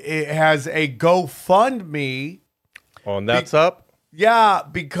dude has a GoFundMe. Oh, and that's up? Yeah,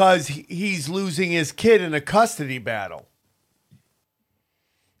 because he's losing his kid in a custody battle.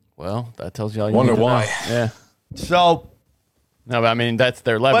 Well, that tells you all you wonder need to why. know. Yeah. So, no, but I mean, that's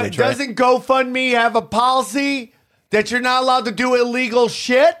their leverage, but doesn't GoFundMe have a policy that you're not allowed to do illegal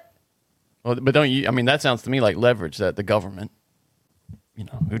shit? Well, but don't you? I mean, that sounds to me like leverage that the government,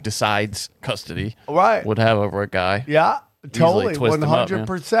 who decides custody, would have over a guy. Yeah, totally,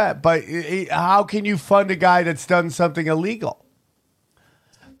 100%. But how can you fund a guy that's done something illegal?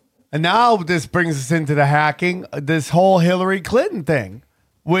 And now this brings us into the hacking, this whole Hillary Clinton thing,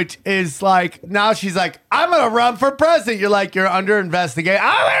 which is like, now she's like, I'm going to run for president. You're like, you're under investigation.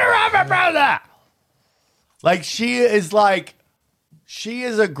 I'm going to run for president. Like, she is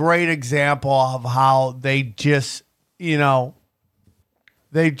a great example of how they just, they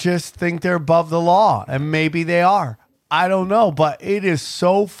just think they're above the law. And maybe they are. I don't know. But it is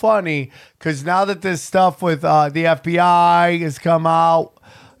so funny because now that this stuff with the FBI has come out,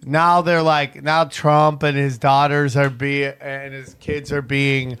 now they're like, now Trump and his daughters and his kids are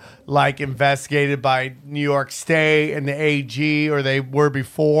being like investigated by New York State and the AG, or they were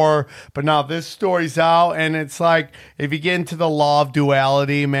before. But now this story's out, and it's like, if you get into the law of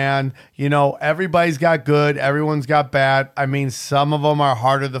duality, man, everybody's got good, everyone's got bad. I mean, some of them are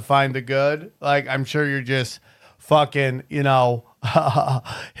harder to find the good. Like, I'm sure you're just fucking,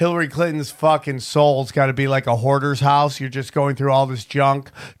 Hillary Clinton's fucking soul's got to be like a hoarder's house. You're just going through all this junk,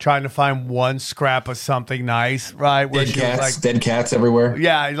 trying to find one scrap of something nice, right? Where dead cats everywhere.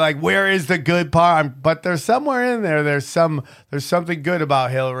 Yeah, like, where is the good part? But there's somewhere in there. There's something good about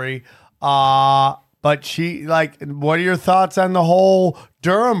Hillary. But she, like, what are your thoughts on the whole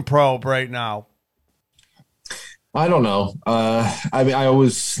Durham probe right now? I don't know. I mean,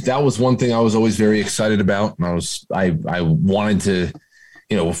 that was one thing I was always very excited about. And I wanted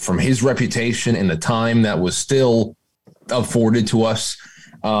to, from his reputation and the time that was still afforded to us,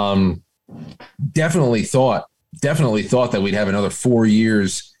 definitely thought that we'd have another 4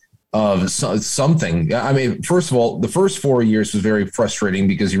 years of something. I mean, first of all, the first 4 years was very frustrating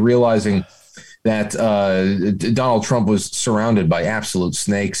because you're realizing that Donald Trump was surrounded by absolute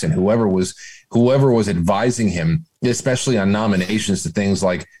snakes, and whoever was advising him, especially on nominations to things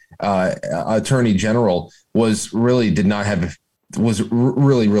like Attorney General, was really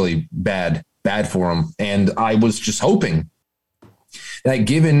really bad for him. And I was just hoping that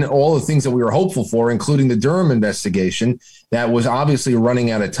given all the things that we were hopeful for, including the Durham investigation, that was obviously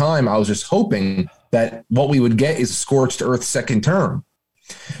running out of time, I was just hoping that what we would get is a scorched earth second term,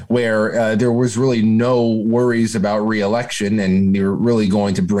 where there was really no worries about reelection, and you're really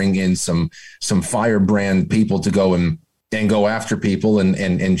going to bring in some firebrand people to go and go after people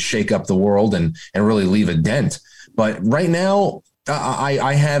and shake up the world and really leave a dent. But right now,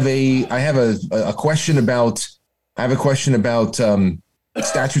 I have a question about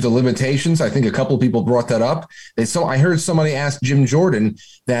statute of limitations. I think a couple of people brought that up. I heard somebody ask Jim Jordan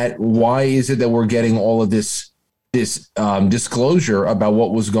that why is it that we're getting all of this disclosure about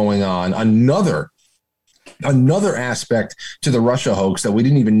what was going on? Another aspect to the Russia hoax that we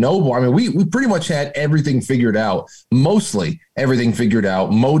didn't even know. I mean, we pretty much had everything figured out, mostly everything figured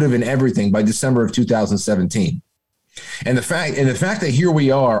out, motive and everything by December of 2017. And the fact that here we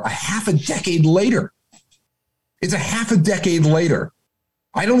are a half a decade later, it's a half a decade later.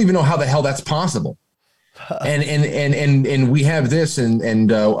 I don't even know how the hell that's possible. And we have this,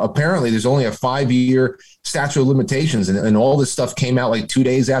 and apparently there's only a 5-year statute of limitations, and all this stuff came out like 2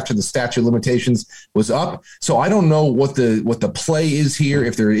 days after the statute of limitations was up. So I don't know what the play is here,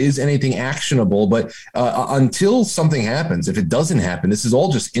 if there is anything actionable, but until something happens, if it doesn't happen, this is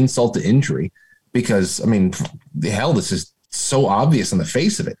all just insult to injury, because I mean, the hell, this is so obvious on the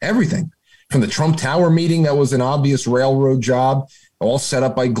face of it. Everything from the Trump Tower meeting, that was an obvious railroad job, all set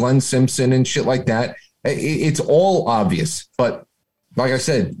up by Glenn Simpson and shit like that. It's all obvious, but like I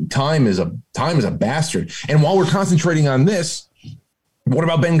said, time is a bastard. And while we're concentrating on this, what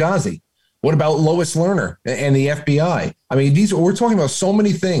about Benghazi? What about Lois Lerner and the FBI? I mean, we're talking about so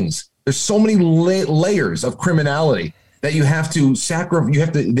many things. There's so many layers of criminality that you have to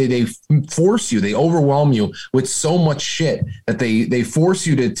sacrifice. They force you, they overwhelm you with so much shit that they force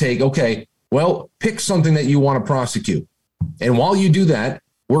you to take, okay, well, pick something that you want to prosecute. And while you do that,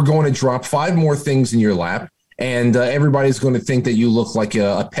 we're going to drop 5 more things in your lap, and everybody's going to think that you look like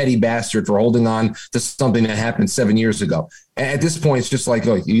a petty bastard for holding on to something that happened 7 years ago. At this point, it's just like,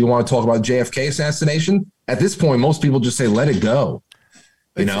 oh, you want to talk about JFK assassination? At this point, most people just say, let it go.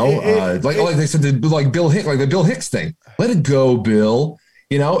 You know, like they said, like Bill Hicks, like the Bill Hicks thing. Let it go, Bill.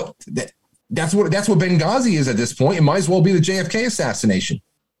 You know, that's what Benghazi is at this point. It might as well be the JFK assassination.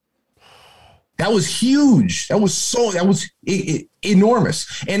 That was huge. That was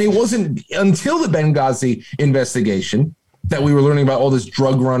enormous. And it wasn't until the Benghazi investigation that we were learning about all this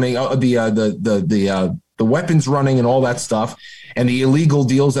drug running, the weapons running and all that stuff, and the illegal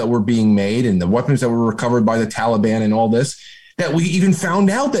deals that were being made and the weapons that were recovered by the Taliban and all this, that we even found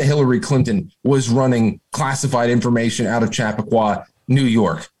out that Hillary Clinton was running classified information out of Chappaqua, New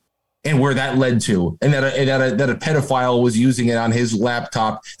York. And where that led to, and that a pedophile was using it on his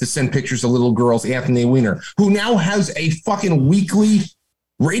laptop to send pictures of little girls, Anthony Weiner, who now has a fucking weekly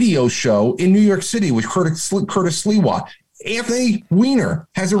radio show in New York City with Curtis Sliwa. Anthony Weiner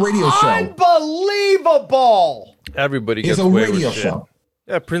has a radio show. Unbelievable! Everybody gets a away radio with shit. show.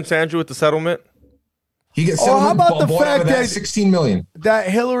 Yeah, Prince Andrew with the settlement. He gets how about the fact that $16 million that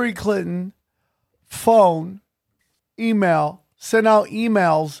Hillary Clinton phone, email, sent out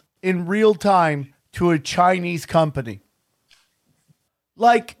emails in real time to a Chinese company.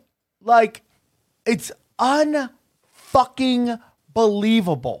 Like it's unfucking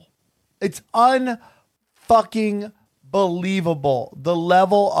believable. It's unfucking believable. The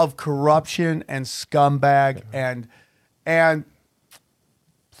level of corruption and scumbag and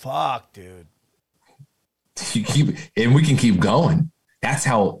fuck, dude. And we can keep going. That's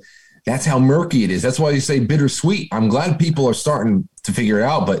how murky it is. That's why you say bittersweet. I'm glad people are starting to figure it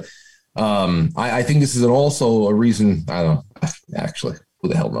out, but I think this is also a reason. I don't know. Actually, who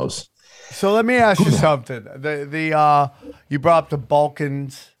the hell knows? So let me ask you something. You brought up the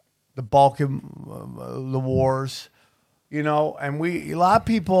Balkans, the wars, you know, and a lot of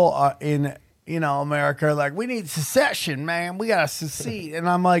people are in, you know, America are like, we need secession, man. We got to secede. And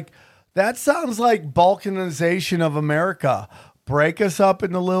I'm like, that sounds like Balkanization of America. Break us up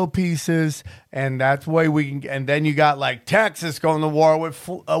into little pieces, and that's the way we can. And then you got like Texas going to war with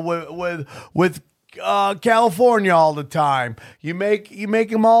California all the time. You make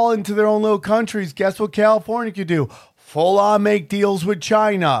them all into their own little countries. Guess what California could do? Full on make deals with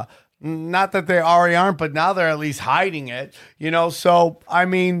China. Not that they already aren't, but now they're at least hiding it. You know, so I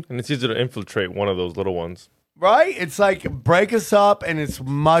mean, and it's easy to infiltrate one of those little ones, right? It's like break us up, and it's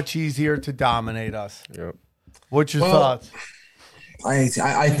much easier to dominate us. Yep. What's your thoughts?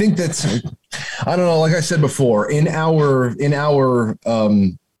 I think that's, I don't know. Like I said before, in our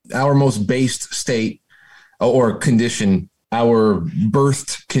most based state or condition, our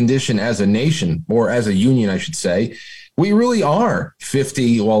birthed condition as a nation or as a union, I should say, we really are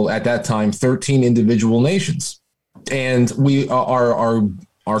 50, well, at that time, 13 individual nations. And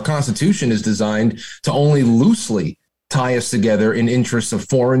our Constitution is designed to only loosely tie us together in interests of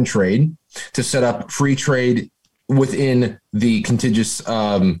foreign trade, to set up free trade within the contiguous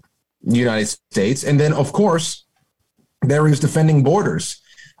United States. And then, of course, there is defending borders.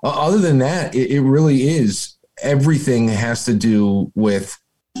 Other than that, it really is, everything has to do with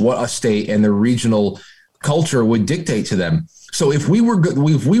what a state and the regional culture would dictate to them. So if we were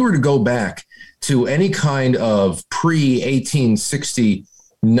to go back to any kind of pre-1860,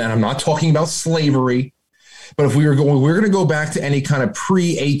 and I'm not talking about slavery, but if we're going to go back to any kind of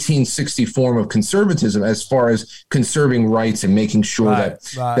pre-1860 form of conservatism, as far as conserving rights and making sure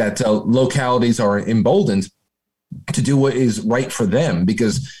that localities are emboldened to do what is right for them,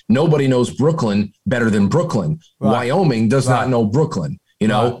 because nobody knows Brooklyn better than Brooklyn. Right. Wyoming does not know Brooklyn.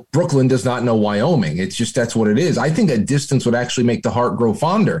 Brooklyn does not know Wyoming. It's just, that's what it is. I think a distance would actually make the heart grow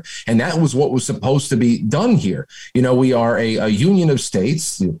fonder. And that was what was supposed to be done here. We are a union of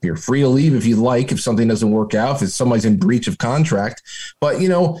states. You're free to leave if you like, if something doesn't work out, if somebody's in breach of contract. But,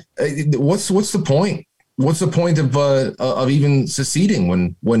 what's the point? What's the point of even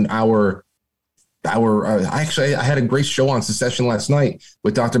seceding when I had a great show on secession last night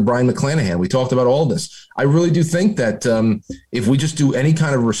with Dr. Brian McClanahan. We talked about all this. I really do think that if we just do any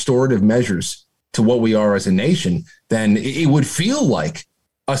kind of restorative measures to what we are as a nation, then it would feel like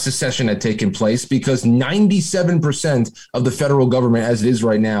a secession had taken place, because 97% of the federal government as it is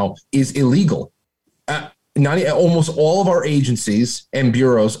right now is illegal. Almost all of our agencies and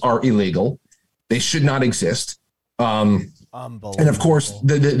bureaus are illegal. They should not exist. And of course,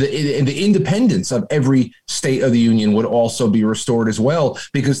 the independence of every state of the union would also be restored as well,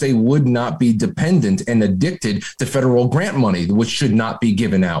 because they would not be dependent and addicted to federal grant money, which should not be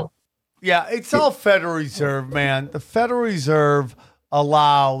given out. Yeah, it's all Federal Reserve, man. The Federal Reserve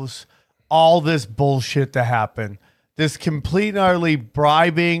allows all this bullshit to happen. This complete and utterly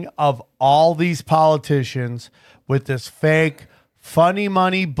bribing of all these politicians with this fake, funny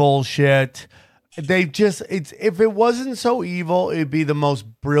money bullshit. If it wasn't so evil, it'd be the most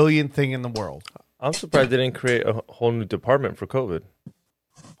brilliant thing in the world. I'm surprised they didn't create a whole new department for COVID.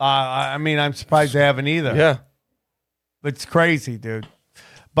 I'm surprised they haven't either. Yeah. It's crazy, dude.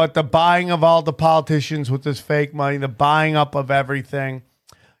 But the buying of all the politicians with this fake money, the buying up of everything,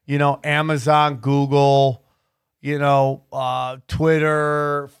 Amazon, Google, Twitter,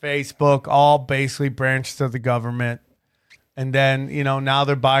 Facebook, all basically branches of the government. And then, now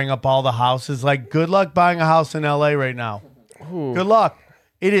they're buying up all the houses. Like, good luck buying a house in LA right now. Ooh. Good luck.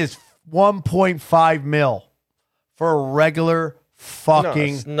 It is 1.5 mil for a regular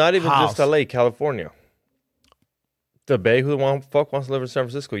fucking it's not even house. just LA, California. The Bay, who wants to live in San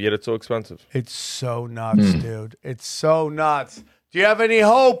Francisco, yet it's so expensive. It's so nuts, dude. It's so nuts. Do you have any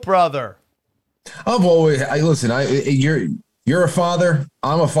hope, brother? I've always, you're a father.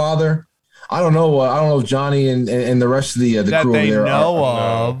 I'm a father. I don't know if Johnny and the rest of the that crew they there know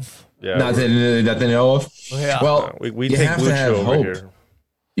of. Yeah, not that they know of. Yeah. Well, we you take have to have hope. Here.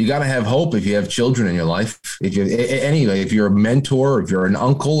 You got to have hope if you have children in your life. If you're a mentor, if you're an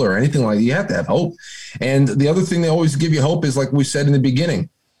uncle or anything like that, you have to have hope. And the other thing they always give you hope is, like we said in the beginning,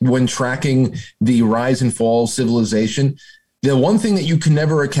 when tracking the rise and fall of civilization, the one thing that you can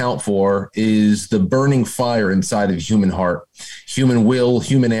never account for is the burning fire inside of the human heart, human will,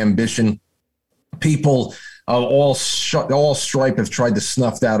 human ambition. People of all stripe have tried to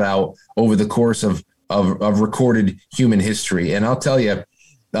snuff that out over the course of recorded human history. And I'll tell you,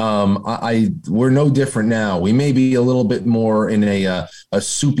 we're no different now. We may be a little bit more in a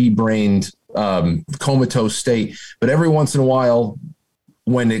soupy-brained, comatose state, but every once in a while,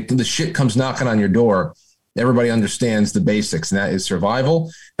 when the shit comes knocking on your door, everybody understands the basics, and that is survival,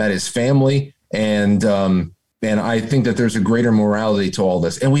 that is family, and I think that there's a greater morality to all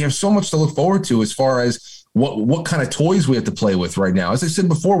this. And we have so much to look forward to as far as what kind of toys we have to play with right now. As I said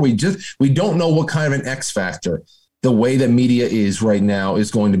before, we don't know what kind of an X factor the way that media is right now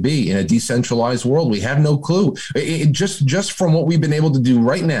is going to be in a decentralized world. We have no clue. Just from what we've been able to do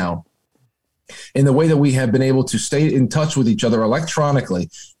right now, in the way that we have been able to stay in touch with each other electronically,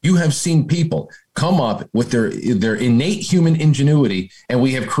 you have seen people come up with their innate human ingenuity, and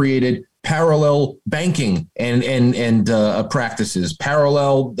we have created parallel banking and practices,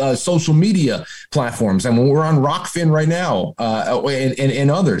 parallel social media platforms. I mean, we're on Rockfin right now,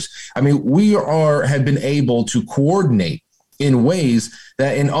 and others. I mean, we have been able to coordinate in ways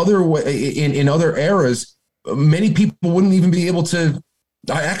that in other eras, many people wouldn't even be able to.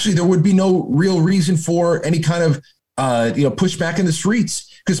 Actually, there would be no real reason for any kind of pushback in the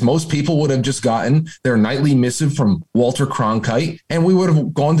streets, because most people would have just gotten their nightly missive from Walter Cronkite, and we would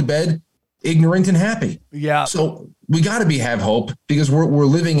have gone to bed ignorant and happy. Yeah. So we got to have hope, because we're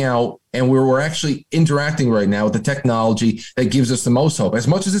living out, and we're actually interacting right now with the technology that gives us the most hope. As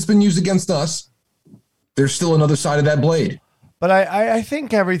much as it's been used against us, there's still another side of that blade. But I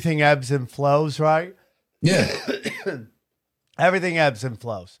think everything ebbs and flows, right? Yeah. Everything ebbs and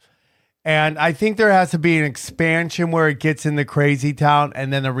flows. And I think there has to be an expansion where it gets in the crazy town,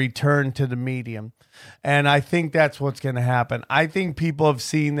 and then a return to the medium. And I think that's what's going to happen. I think people have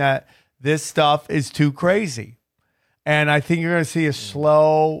seen that this stuff is too crazy. And I think you're going to see a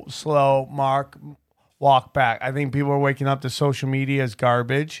slow walk back. I think people are waking up to social media as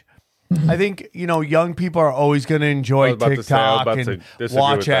garbage. I think, young people are always going to enjoy TikTok and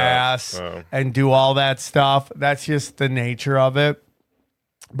watch ass and do all that stuff. That's just the nature of it.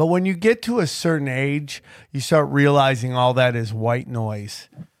 But when you get to a certain age, you start realizing all that is white noise.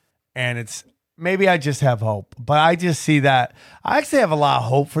 And maybe I just have hope, but I just see that. I actually have a lot of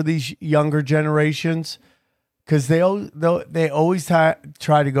hope for these younger generations, because they always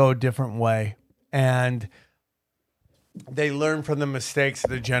try to go a different way. And they learn from the mistakes of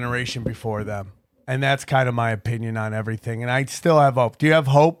the generation before them. And that's kind of my opinion on everything. And I still have hope. Do you have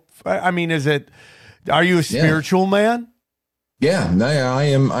hope? I mean, are you a spiritual man? Yeah, I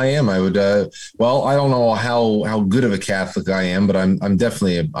am. I would, well, I don't know how good of a Catholic I am, but I'm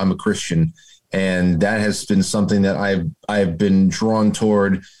definitely, I'm a Christian. And that has been something that I've been drawn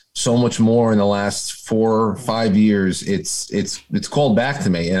toward so much more in the last 4 or 5 years. It's called back to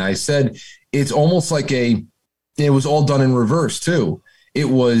me. And I said, it's almost like it was all done in reverse too. It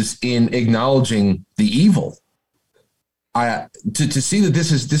was in acknowledging the evil. To see that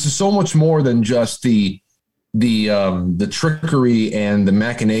this is so much more than just the trickery and the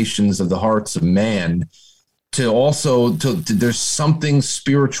machinations of the hearts of man. There's something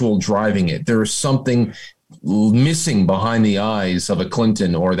spiritual driving it. There is something missing behind the eyes of a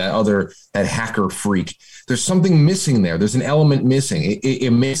Clinton or that hacker freak. There's something missing there. There's an element missing.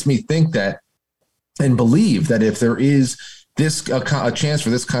 It makes me think that and believe that if there is a chance for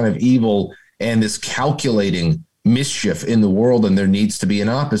this kind of evil and this calculating mischief in the world, and there needs to be an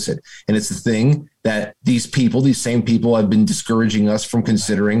opposite. And it's the thing that these same people have been discouraging us from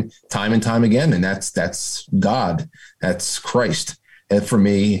considering time and time again. And that's God, that's Christ, for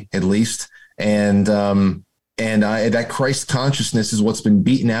me, at least. And that Christ consciousness is what's been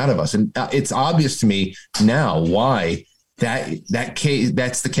beaten out of us. And it's obvious to me now why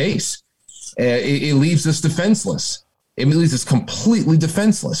that's the case. It leaves us defenseless. It leaves us completely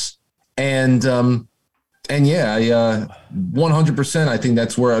defenseless. And yeah, 100%. I think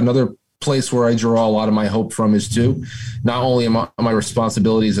that's where another place where I draw a lot of my hope from is too. Not only my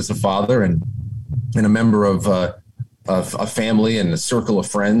responsibilities as a father and a member of a family and a circle of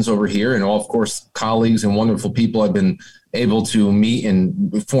friends over here, and all, of course, colleagues and wonderful people I've been able to meet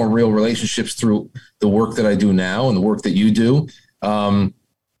and form real relationships through the work that I do now and the work that you do.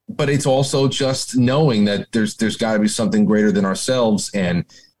 But it's also just knowing that there's got to be something greater than ourselves, and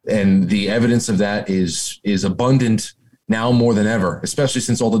the evidence of that is abundant now more than ever, especially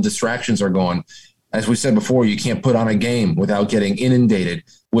since all the distractions are gone. As we said before, you can't put on a game without getting inundated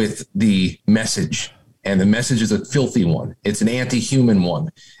with the message. And the message is a filthy one. It's an anti-human one.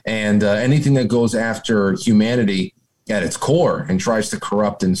 And anything that goes after humanity at its core and tries to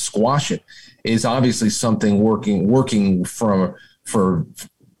corrupt and squash it is obviously something working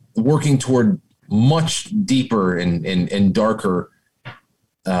toward much deeper and darker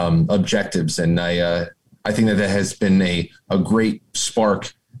objectives. And I think that has been a great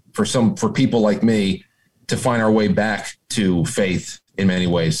spark for people like me to find our way back to faith in many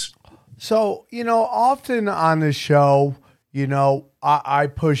ways. So, often on the show, I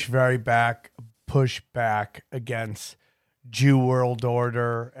push back against Jew world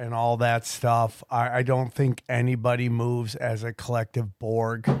order and all that stuff. I don't think anybody moves as a collective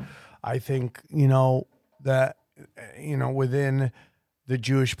Borg. I think, that, within the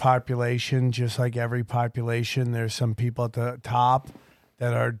Jewish population, just like every population, there's some people at the top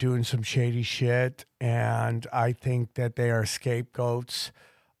that are doing some shady shit. And I think that they are scapegoats,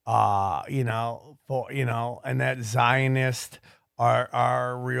 and that Zionists are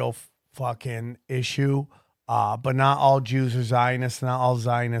a real fucking issue. But not all Jews are Zionists. Not all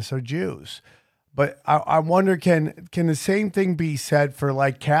Zionists are Jews. But I wonder, can the same thing be said for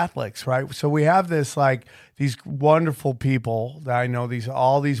like Catholics, right? So we have this like these wonderful people that I know,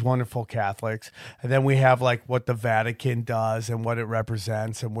 all these wonderful Catholics, and then we have like what the Vatican does and what it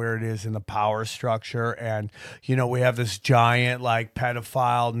represents and where it is in the power structure, and we have this giant like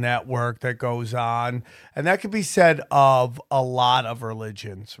pedophile network that goes on, and that could be said of a lot of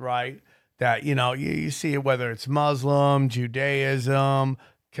religions, right? That you see it whether it's Muslim, Judaism,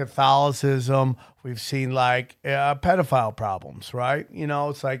 Catholicism. We've seen like pedophile problems, right?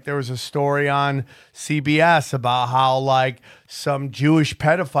 It's like there was a story on CBS about how like some Jewish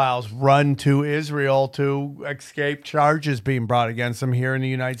pedophiles run to Israel to escape charges being brought against them here in the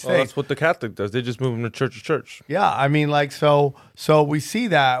United States. Well, that's what the Catholic does. They just move them to church to church. Yeah, I mean, like so we see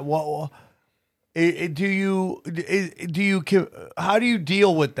that. Well, how do you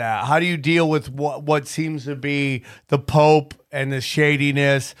deal with that? How do you deal with what seems to be the Pope and the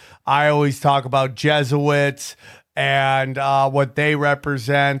shadiness? I always talk about Jesuits and what they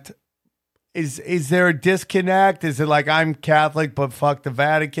represent. Is there a disconnect? Is it like I'm Catholic but fuck the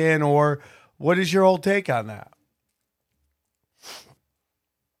Vatican, or what is your whole take on that?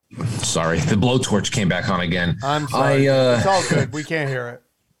 Sorry, the blowtorch came back on again. I'm sorry. It's all good. We can't hear it.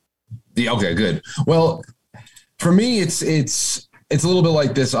 Okay, good. Well, for me, it's a little bit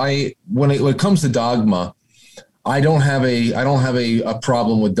like this. When it comes to dogma, I don't have a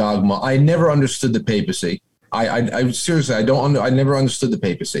problem with dogma. I never understood the papacy. I seriously, I never understood the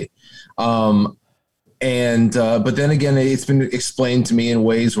papacy. But then again, it's been explained to me in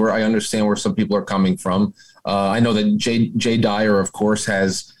ways where I understand where some people are coming from. I know that Jay Dyer, of course,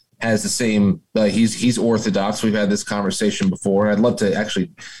 has the same, he's Orthodox. We've had this conversation before. I'd love to actually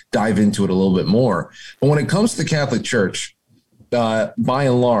dive into it a little bit more. But when it comes to the Catholic Church, by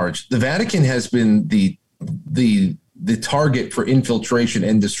and large, the Vatican has been the target for infiltration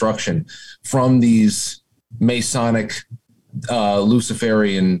and destruction from these Masonic,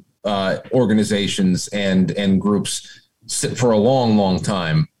 Luciferian organizations and groups for a long, long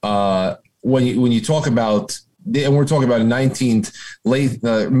time. When you talk about, and we're talking about mid to late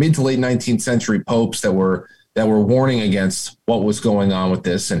 19th century popes that were warning against what was going on with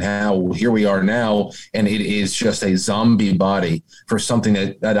this, and how here we are now, and it is just a zombie body for something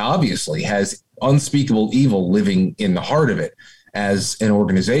that obviously has unspeakable evil living in the heart of it, as an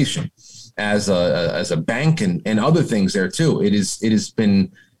organization, as a bank, and other things there too. It has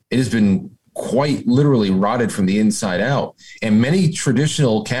been quite literally rotted from the inside out. And many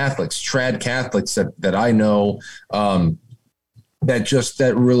traditional Catholics, trad Catholics that I know,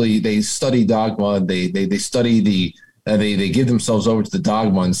 that really, they study dogma, they study they give themselves over to the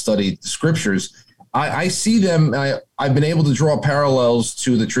dogma and study the scriptures. I see them, I've been able to draw parallels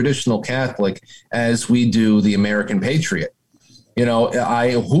to the traditional Catholic as we do the American patriot.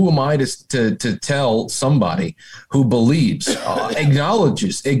 Who am I to tell somebody who believes,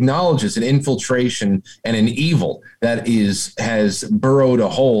 acknowledges an infiltration and an evil that has burrowed a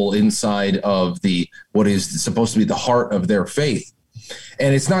hole inside of what is supposed to be the heart of their faith.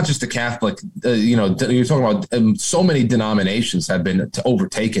 And it's not just a Catholic, you're talking about so many denominations have been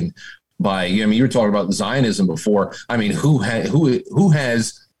overtaken by, you were talking about Zionism before. I mean, who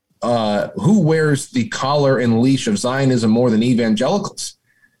wears the collar and leash of Zionism more than evangelicals?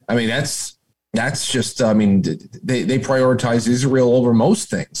 I mean, that's just, they prioritize Israel over most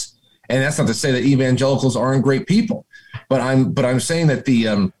things. And that's not to say that evangelicals aren't great people, but I'm saying that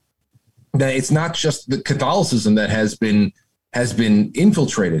that it's not just the Catholicism that has been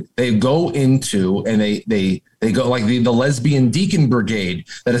infiltrated. They go into, and they go like the lesbian deacon brigade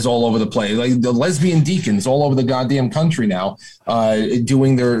that is all over the place. Like the lesbian deacons all over the goddamn country now,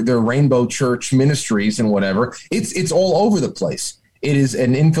 doing their rainbow church ministries and whatever. It's all over the place. It is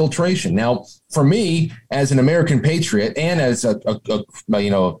an infiltration. Now, for me, as an American patriot and as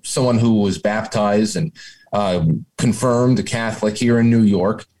someone who was baptized and confirmed a Catholic here in New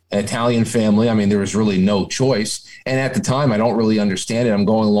York, an Italian family, I mean, there was really no choice. And at the time, I don't really understand it. I'm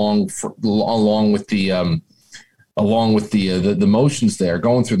going along with the motions there,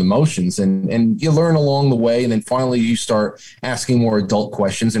 going through the motions, and you learn along the way. And then finally you start asking more adult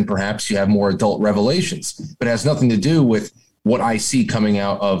questions, and perhaps you have more adult revelations, but it has nothing to do with what I see coming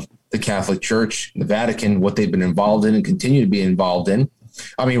out of the Catholic Church, the Vatican, what they've been involved in and continue to be involved in.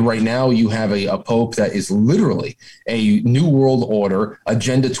 I mean, right now you have a pope that is literally a New World Order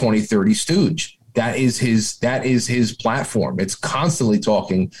Agenda 2030 stooge. That is his platform. It's constantly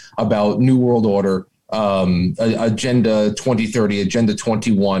talking about New World Order, Agenda 2030, Agenda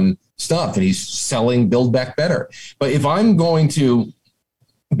 21 stuff, and he's selling Build Back Better. But if I'm going to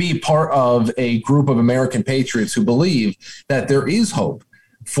be part of a group of American patriots who believe that there is hope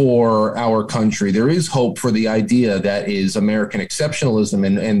for our country, there is hope for the idea that is American exceptionalism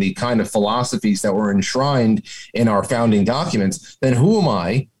and the kind of philosophies that were enshrined in our founding documents, then who am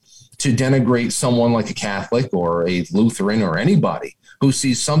I to denigrate someone like a Catholic or a Lutheran or anybody who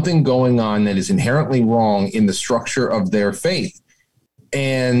sees something going on that is inherently wrong in the structure of their faith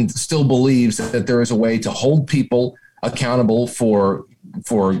and still believes that there is a way to hold people accountable for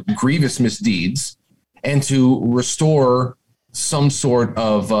grievous misdeeds and to restore some sort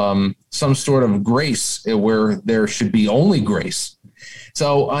of grace where there should be only grace.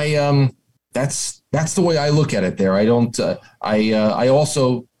 So that's the way I look at it there. I don't I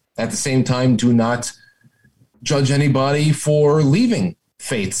also at the same time do not judge anybody for leaving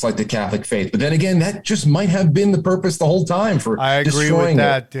faiths like the Catholic faith. But then again, that just might have been the purpose the whole time for I agree destroying with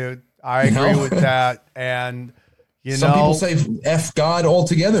that, it. dude. I agree with that. And some people say F God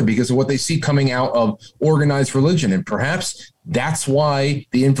altogether because of what they see coming out of organized religion. And perhaps that's why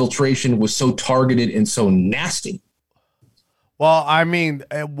the infiltration was so targeted and so nasty. Well, I mean,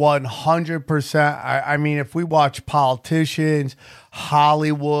 100%. I mean, if we watch politicians,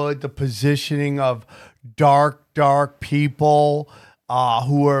 Hollywood, the positioning of dark people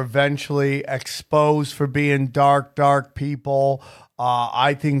who are eventually exposed for being dark people,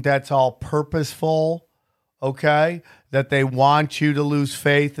 I think that's all purposeful, okay? That they want you to lose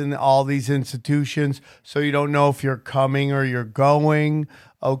faith in all these institutions so you don't know if you're coming or you're going,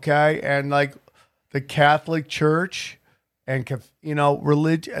 okay? And like the Catholic Church and,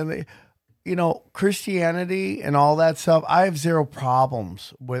 religion, and Christianity and all that stuff, I have zero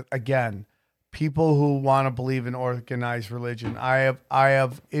problems with, again, people who want to believe in organized religion. I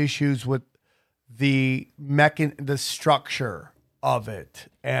have issues with the structure of it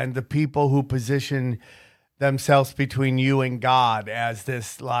and the people who position themselves between you and God as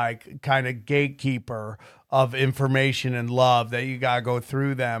this like kind of gatekeeper of information and love that you got to go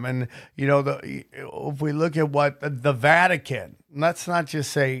through them. And, if we look at what the Vatican, let's not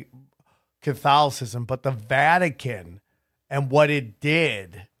just say Catholicism, but the Vatican and what it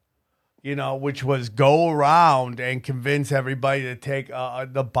did, which was go around and convince everybody to take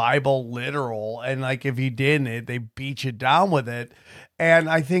the Bible literal. And like, if you didn't, they beat you down with it. And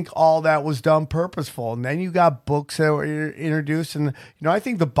I think all that was done purposeful. And then you got books that were introduced. And, I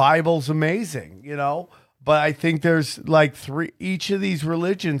think the Bible's amazing, but I think there's like each of these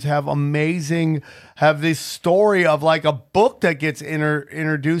religions have this story of like a book that gets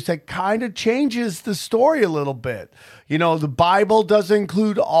introduced that kind of changes the story a little bit. The Bible doesn't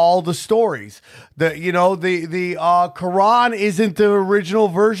include all the stories. The Quran isn't the original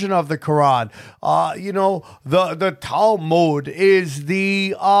version of the Quran. The Talmud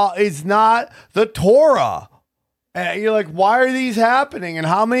is not the Torah. And you're like, why are these happening? And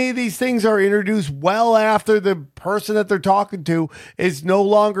how many of these things are introduced well after the person that they're talking to is no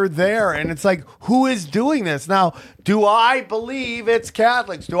longer there? And it's like, who is doing this? Now, do I believe it's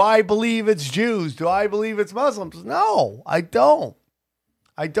Catholics? Do I believe it's Jews? Do I believe it's Muslims? No, I don't.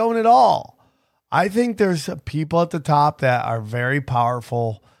 I don't at all. I think there's people at the top that are very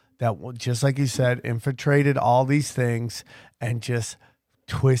powerful that, just like you said, infiltrated all these things and just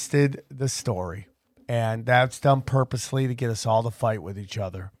twisted the story. And that's done purposely to get us all to fight with each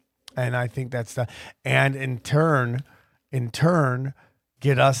other. And I think that's done. And in turn,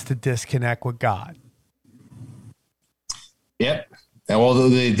 get us to disconnect with God. Yep. And although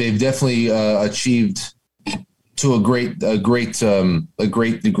they've definitely achieved to a great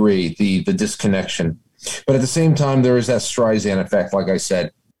degree the disconnection, but at the same time there is that Streisand effect. Like I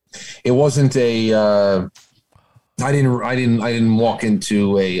said, it wasn't a. I didn't walk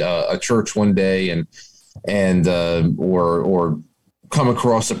into a church one day and or come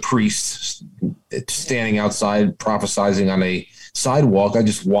across a priest standing outside prophesizing on a sidewalk. I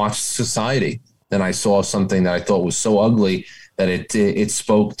just watched society, and I saw something that I thought was so ugly that it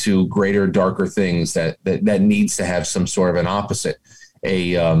spoke to greater, darker things that needs to have some sort of an opposite,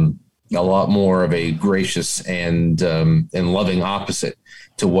 a lot more of a gracious and loving opposite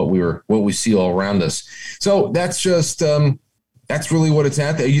to what we see all around us. So that's just that's really what it's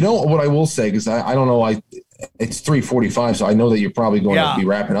at there. What I will say, because I don't know, it's 3:45, so I know that you're probably going to be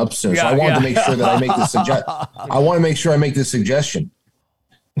wrapping up soon. So I wanted to make sure that I make this I want to make sure I make this suggestion.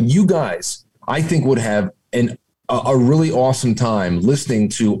 You guys, I think, would have a really awesome time listening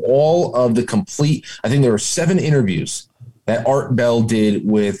to all of the complete. I think there are 7 interviews that Art Bell did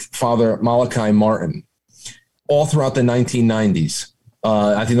with Father Malachi Martin all throughout the 1990s.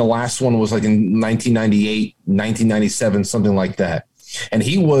 I think the last one was like in 1998, 1997, something like that. And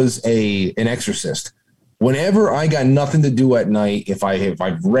he was an exorcist. whenever I got nothing to do at night, if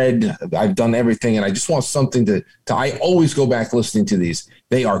I've read, I've done everything, and I just want something to I always go back listening to these.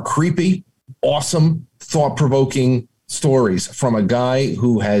 They are creepy, awesome, thought-provoking stories from a guy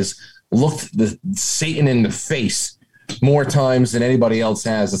who has looked Satan in the face more times than anybody else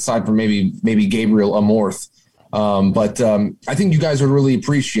has, aside from maybe Gabriel Amorth. But I think you guys would really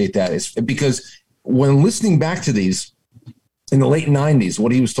appreciate that. It's because when listening back to these in the late 90s,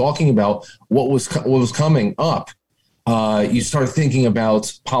 what he was talking about, what was coming up, you start thinking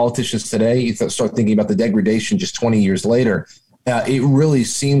about politicians today. You start thinking about the degradation just 20 years later. It really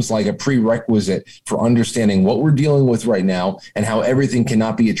seems like a prerequisite for understanding what we're dealing with right now and how everything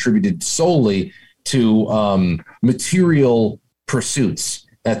cannot be attributed solely to material pursuits,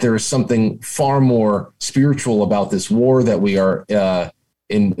 that there is something far more spiritual about this war that we are that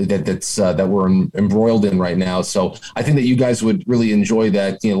we're embroiled in right now. So I think that you guys would really enjoy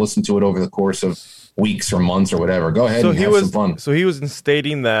that, listen to it over the course of weeks or months or whatever. Go ahead and have some fun. So he was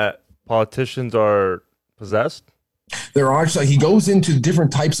stating that politicians are possessed? There are, he goes into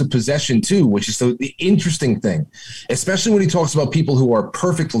different types of possession too, which is the interesting thing, especially when he talks about people who are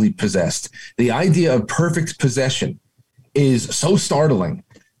perfectly possessed. The idea of perfect possession is so startling.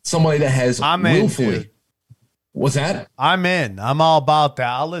 Somebody that has willfully. What's that? I'm in. I'm all about that.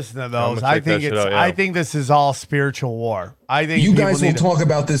 I'll listen to those. I think this is all spiritual war. I think you guys will talk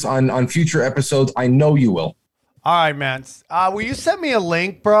about this on future episodes. I know you will. All right, man. Will you send me a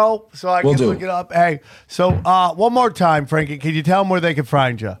link, bro, so I can look it up? Hey, so one more time, Frankie, can you tell them where they can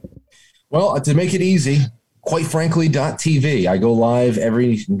find you? Well, to make it easy, quitefrankly.tv. I go live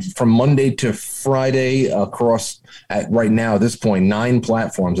from Monday to Friday across right now at this point 9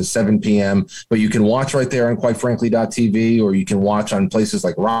 platforms at 7 p.m. But you can watch right there on quitefrankly.tv, or you can watch on places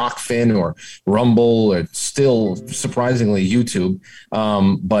like Rockfin or Rumble, or still surprisingly YouTube.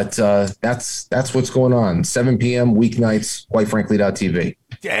 But that's what's going on. 7 p.m. weeknights, quitefrankly.tv.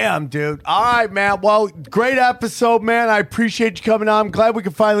 Damn, dude. All right, man. Well, great episode, man. I appreciate you coming on. I'm glad we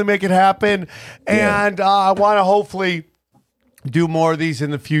could finally make it happen. And I want to hopefully do more of these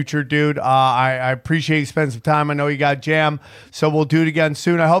in the future, dude. I appreciate you spending some time. I know you got jam, so we'll do it again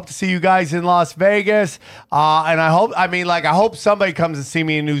soon. I hope to see you guys in Las Vegas. And I hope somebody comes to see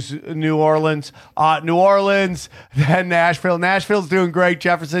me in New Orleans. New Orleans, then Nashville. Nashville's doing great.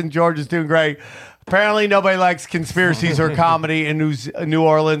 Jefferson, Georgia's doing great. Apparently, nobody likes conspiracies or comedy in New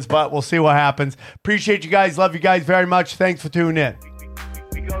Orleans, but we'll see what happens. Appreciate you guys. Love you guys very much. Thanks for tuning in.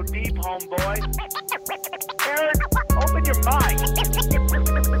 We go deep, homeboy. Aaron, open your mind.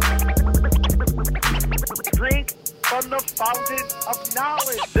 Drink from the fountain of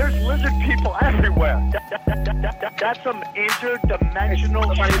knowledge. There's lizard people everywhere. That's some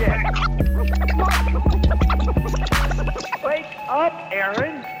interdimensional shit. Wake up,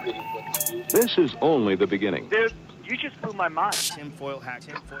 Aaron. This is only the beginning. Dude, you just blew my mind. Tinfoil hack.